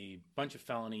a bunch of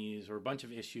felonies or a bunch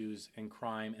of issues and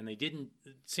crime, and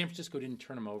San Francisco didn't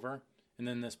turn him over. And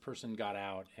then this person got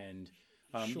out, and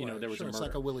there was a murder. It's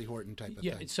like a Willie Horton type of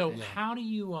thing. So how do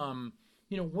you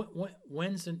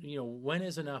when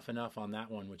is enough on that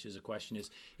one? Which is a question: is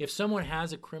if someone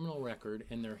has a criminal record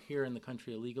and they're here in the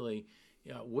country illegally,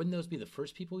 wouldn't those be the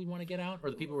first people you'd want to get out, or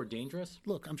the people who are dangerous?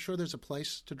 Look, I'm sure there's a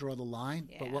place to draw the line,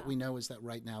 but what we know is that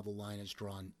right now the line is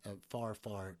drawn far,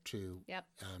 far to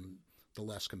the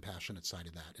less compassionate side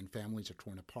of that, and families are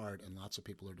torn apart, and lots of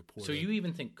people are deported. So you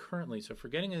even think currently, so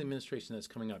forgetting an administration that's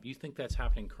coming up, you think that's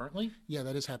happening currently? Yeah,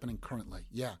 that is happening currently,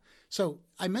 yeah. So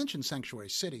I mentioned sanctuary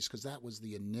cities because that was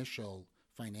the initial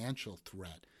financial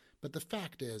threat, but the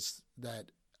fact is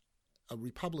that a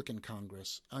Republican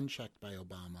Congress, unchecked by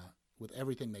Obama, with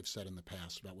everything they've said in the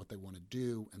past about what they want to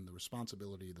do and the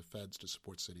responsibility of the feds to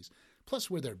support cities, plus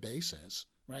where their base is,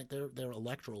 right? Their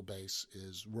electoral base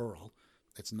is rural.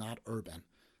 It's not urban.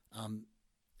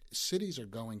 Cities are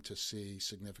going to see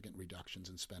significant reductions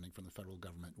in spending from the federal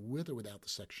government, with or without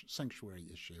the sanctuary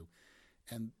issue.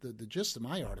 And the gist of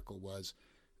my article was,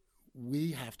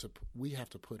 we have to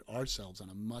put ourselves on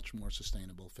a much more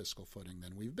sustainable fiscal footing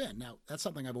than we've been. Now, that's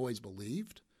something I've always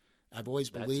believed. That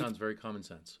sounds very common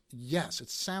sense. Yes, it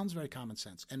sounds very common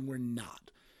sense, and we're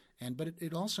not. But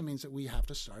it also means that we have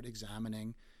to start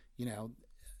examining,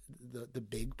 the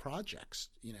big projects.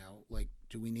 Like,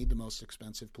 do we need the most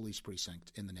expensive police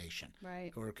precinct in the nation?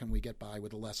 Right. Or can we get by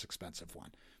with a less expensive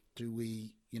one? Do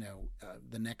we,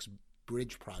 the next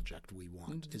bridge project we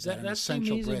want? Is that an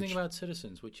essential bridge? That's the amazing thing about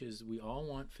Citizens, which is we all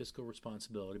want fiscal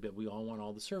responsibility, but we all want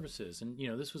all the services. And,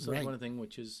 this was one of the things,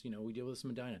 which is, we deal with this in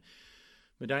Medina.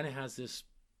 Medina has this,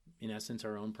 in essence,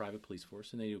 our own private police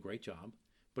force, and they do a great job.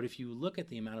 But if you look at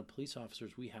the amount of police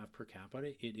officers we have per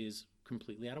capita, it is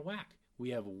completely out of whack. We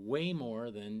have way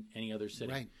more than any other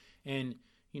city. Right. And,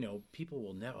 people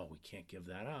will know, we can't give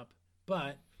that up.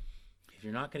 But if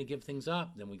you're not going to give things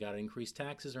up, then we got to increase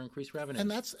taxes or increase revenues.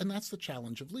 And that's the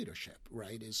challenge of leadership,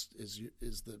 right? Is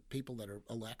the people that are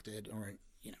elected or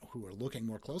who are looking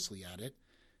more closely at it.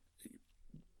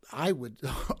 I would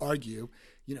argue,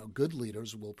 good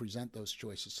leaders will present those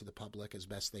choices to the public as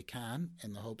best they can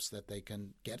in the hopes that they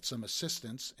can get some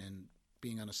assistance in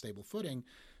being on a stable footing.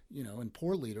 And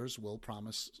poor leaders will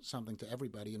promise something to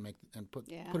everybody and put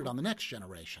it on the next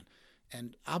generation.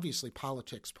 And obviously,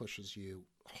 politics pushes you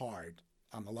hard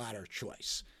on the latter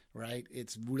choice, right?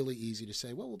 It's really easy to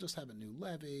say, well, we'll just have a new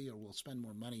levy, or we'll spend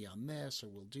more money on this, or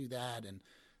we'll do that, and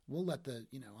we'll let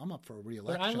I'm up for a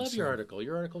re-election. But I love your article.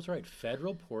 Your article's right.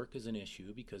 Federal pork is an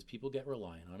issue because people get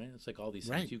reliant on it. It's like all these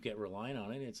things. You get reliant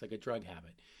on it. It's like a drug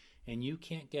habit. And you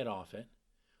can't get off it.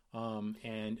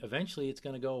 And eventually it's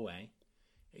going to go away,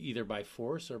 either by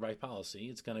force or by policy.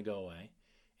 It's going to go away.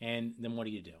 And then what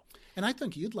do you do? And I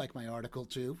think you'd like my article,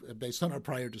 too, based on our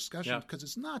prior discussion, because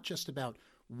it's not just about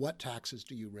what taxes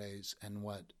do you raise and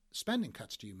what spending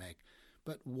cuts do you make,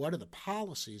 but what are the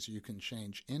policies you can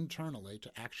change internally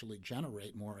to actually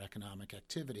generate more economic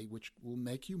activity, which will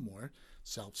make you more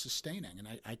self-sustaining. And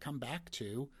I come back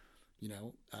to,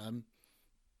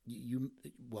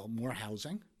 more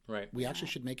housing. Right. We actually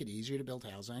should make it easier to build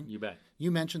housing. You bet. You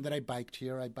mentioned that I biked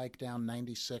here. I biked down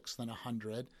 96th and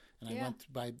 100, and I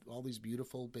went by all these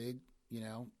beautiful big,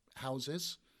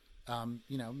 houses, not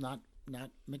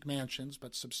McMansions,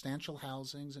 but substantial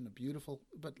housings and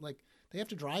but they have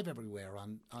to drive everywhere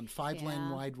on 5-lane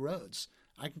wide roads.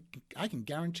 I can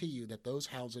guarantee you that those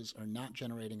houses are not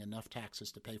generating enough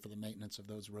taxes to pay for the maintenance of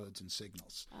those roads and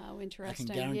signals. Oh, interesting.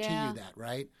 I can guarantee you that,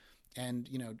 right? And,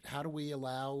 how do we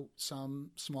allow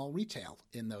some small retail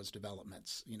in those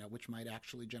developments, which might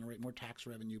actually generate more tax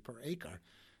revenue per acre,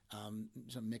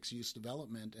 some mixed-use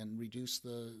development, and reduce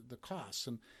the costs?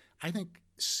 And I think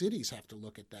cities have to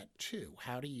look at that, too.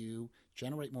 How do you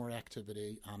generate more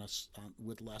activity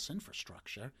with less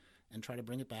infrastructure and try to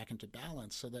bring it back into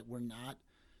balance so that we're not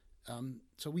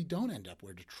so we don't end up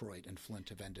where Detroit and Flint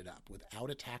have ended up, without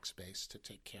a tax base to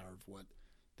take care of what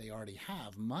they already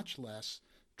have, much less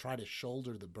try to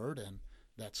shoulder the burden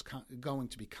that's going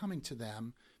to be coming to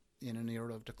them in an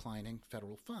era of declining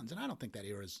federal funds. And I don't think that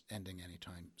era is ending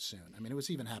anytime soon. I mean, it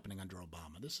was even happening under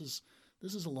Obama. This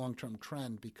is a long-term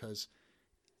trend because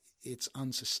it's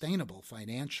unsustainable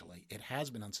financially. It has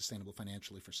been unsustainable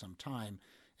financially for some time.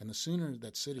 And the sooner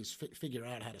that cities figure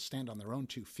out how to stand on their own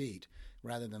 2 feet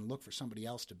rather than look for somebody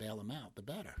else to bail them out, the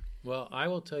better. Well, I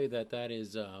will tell you that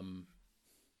is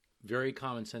very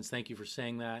common sense. Thank you for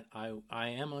saying that. I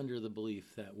am under the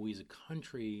belief that we as a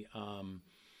country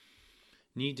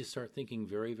need to start thinking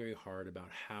very, very hard about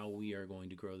how we are going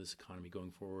to grow this economy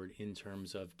going forward in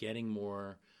terms of getting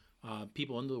more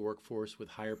people into the workforce with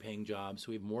higher paying jobs, so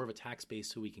we have more of a tax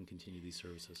base so we can continue these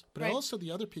services. But also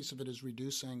the other piece of it is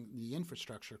reducing the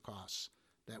infrastructure costs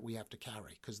that we have to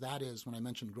carry, because that is, when I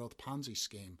mentioned growth Ponzi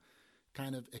scheme,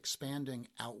 kind of expanding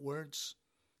outwards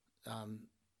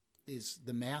is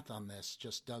the math on this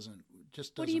just doesn't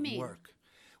what do you mean? Work.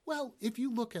 Well, if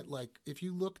you looked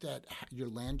at your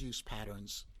land use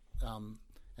patterns,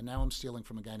 and now I'm stealing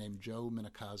from a guy named Joe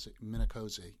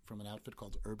Minicozy from an outfit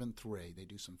called Urban 3. They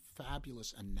do some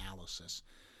fabulous analysis.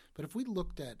 But if we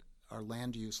looked at our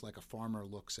land use like a farmer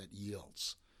looks at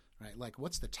yields, right? Like,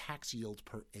 what's the tax yield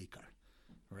per acre,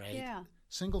 right? Yeah.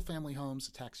 Single-family homes,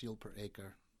 the tax yield per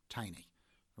acre, tiny,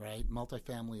 right?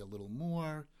 Multifamily, a little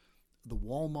more. The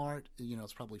Walmart,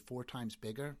 it's probably 4 times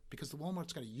bigger because the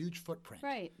Walmart's got a huge footprint.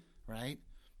 Right. Right?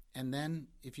 And then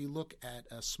if you look at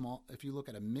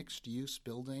a mixed-use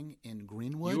building in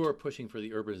Greenwood, you are pushing for the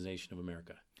urbanization of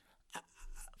America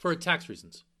for tax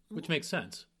reasons, which makes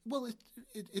sense. Well,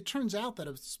 it turns out that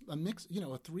a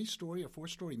 3-story or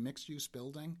 4-story mixed-use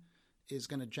building is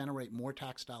going to generate more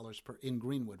tax dollars in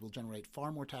Greenwood will generate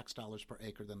far more tax dollars per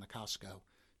acre than the Costco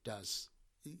does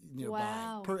nearby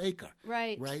Wow. per acre.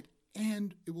 Right. Right.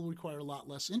 And it will require a lot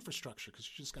less infrastructure because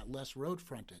you just got less road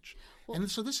frontage.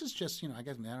 And so this is just, I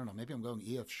guess, I don't know, maybe I'm going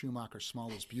E.F. Schumacher, small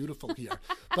is beautiful here.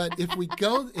 But if we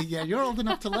go, you're old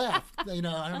enough to laugh. I don't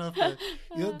know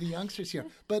if the youngsters here.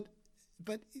 But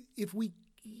if we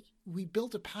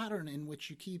build a pattern in which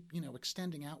you keep,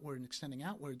 extending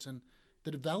outwards, and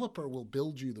the developer will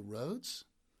build you the roads.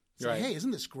 Say, Right. hey,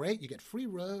 isn't this great? You get free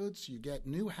roads, you get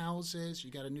new houses,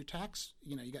 you got a new tax,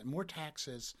 you got more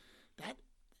taxes.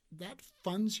 That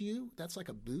funds you. That's like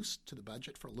a boost to the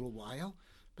budget for a little while.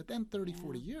 But then 30,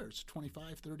 40 years,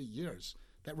 25, 30 years,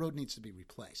 that road needs to be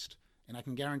replaced. And I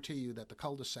can guarantee you that the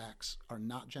cul-de-sacs are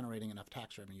not generating enough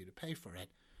tax revenue to pay for it.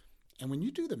 And when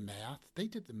you do the math, they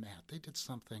did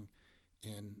something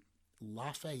in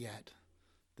Lafayette.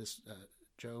 This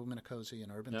Joe Minicozy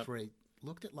and Urban 3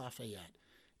 looked at Lafayette,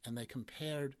 and they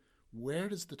compared where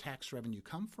does the tax revenue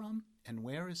come from and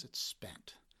where is it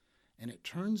spent. And it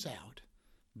turns out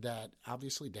that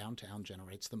obviously downtown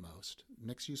generates the most.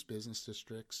 Mixed-use business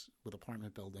districts with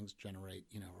apartment buildings generate,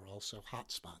 are also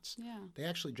hot spots. Yeah. They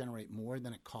actually generate more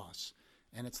than it costs.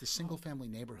 And it's the single-family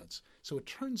neighborhoods. So it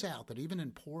turns out that even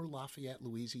in poor Lafayette,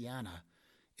 Louisiana,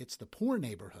 it's the poor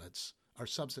neighborhoods are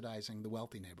subsidizing the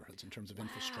wealthy neighborhoods in terms of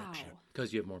infrastructure.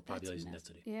 Because you have more population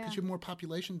density. Yeah. Because you have more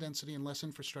population density and less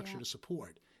infrastructure to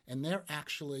support. And they're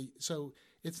actually – so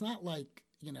it's not like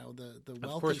 – the wealthy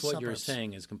Of course, what suburbs. you're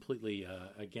saying is completely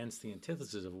against the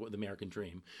antithesis of the American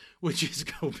dream, which is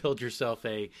go build yourself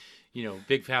a,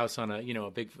 big house on a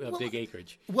big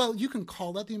acreage. Well, you can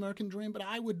call that the American dream, but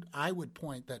I would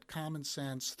point that common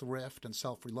sense, thrift, and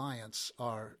self-reliance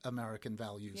are American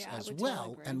values as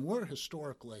well, and were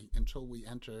historically until we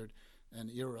entered an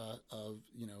era of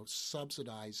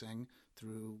subsidizing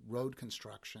through road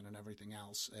construction and everything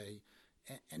else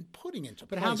and putting into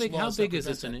place. But how big is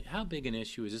this? How big an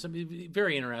issue is this? I mean,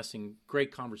 very interesting,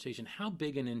 great conversation. How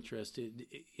big an interest,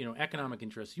 economic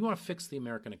interest? You want to fix the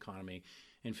American economy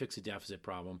and fix the deficit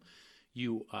problem.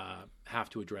 You have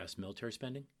to address military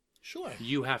spending. Sure.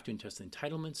 You have to address the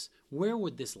entitlements. Where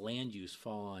would this land use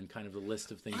fall on kind of the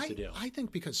list of things to do? I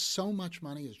think because so much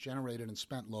money is generated and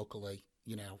spent locally,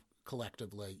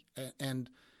 collectively, and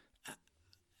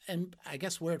I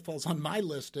guess where it falls on my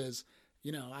list is.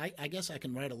 I guess I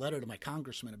can write a letter to my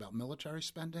congressman about military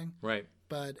spending. Right.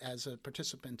 But as a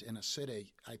participant in a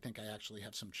city, I think I actually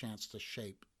have some chance to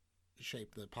shape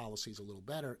the policies a little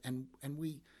better. And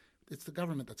it's the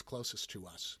government that's closest to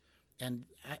us. And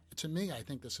to me, I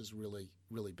think this is really,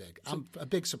 really big.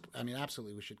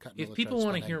 Absolutely, we should cut military If people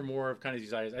spending. want to hear more of kind of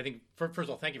these ideas, I think, first of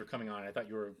all, thank you for coming on. I thought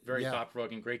you were very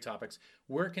thought-provoking, great topics.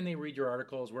 Where can they read your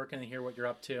articles? Where can they hear what you're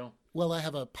up to? Well, I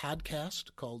have a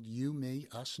podcast called You, Me,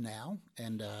 Us Now,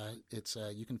 and it's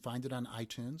you can find it on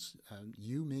iTunes.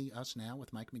 You, Me, Us Now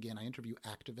with Mike McGinn. I interview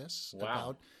activists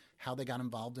about how they got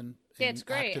involved in it's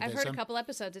great. activism. I've heard a couple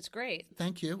episodes. It's great.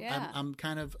 Thank you. Yeah. I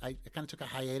kind of took a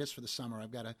hiatus for the summer. I've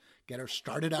got to get her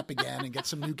started up again and get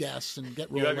some new guests and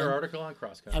get rolling. You have your article on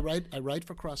Crosscut. I write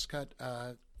for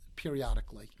Crosscut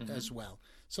periodically as well.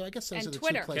 So I guess those are the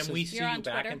Twitter. two places. Can we see You're you on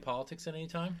back Twitter? in politics at any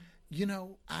time?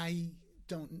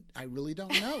 I really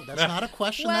don't know. That's not a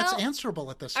question that's answerable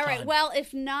at this time. All right. Well,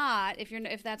 if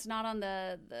that's not on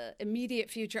the immediate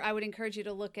future, I would encourage you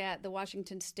to look at the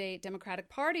Washington State Democratic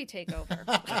Party takeover.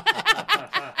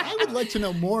 I would like to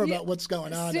know more about what's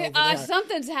going on over there.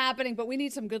 Something's happening, but we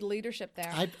need some good leadership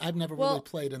there. I've never really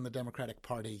played in the Democratic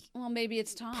Party. Well, maybe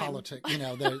it's time. Politics,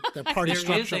 the party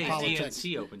structure there is a politics.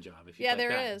 DNC open job. If you Yeah, like there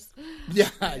that. is. Yeah.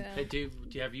 Hey,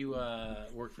 have you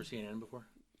worked for CNN before?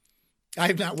 I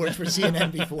have not worked for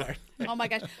CNN before. Oh my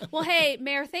gosh. Well, hey,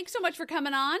 Mayor, thanks so much for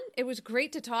coming on. It was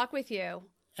great to talk with you.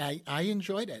 I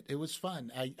enjoyed it. It was fun.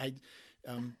 I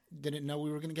didn't know we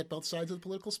were going to get both sides of the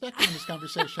political spectrum in this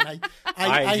conversation.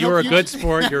 You're a good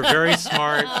sport. You're very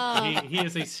smart. He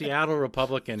is a Seattle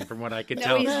Republican, from what I can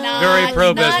tell. He's not. Very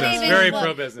pro-business. Not even Very close.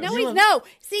 pro-business. No.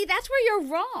 See, that's where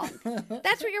you're wrong.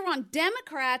 That's where you're wrong.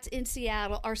 Democrats in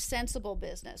Seattle are sensible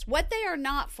business. What they are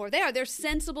not for, they're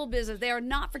sensible business. They are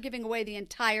not for giving away the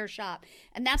entire shop.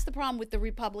 And that's the problem with the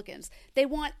Republicans. They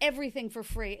want everything for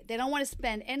free. They don't want to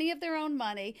spend any of their own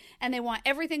money, and they want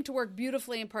everything to work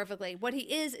beautifully and perfectly. What he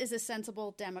is a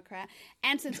sensible Democrat.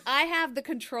 And since I have the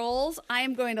controls, I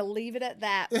am going to leave it at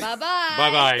that.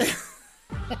 Bye-bye.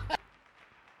 Bye-bye.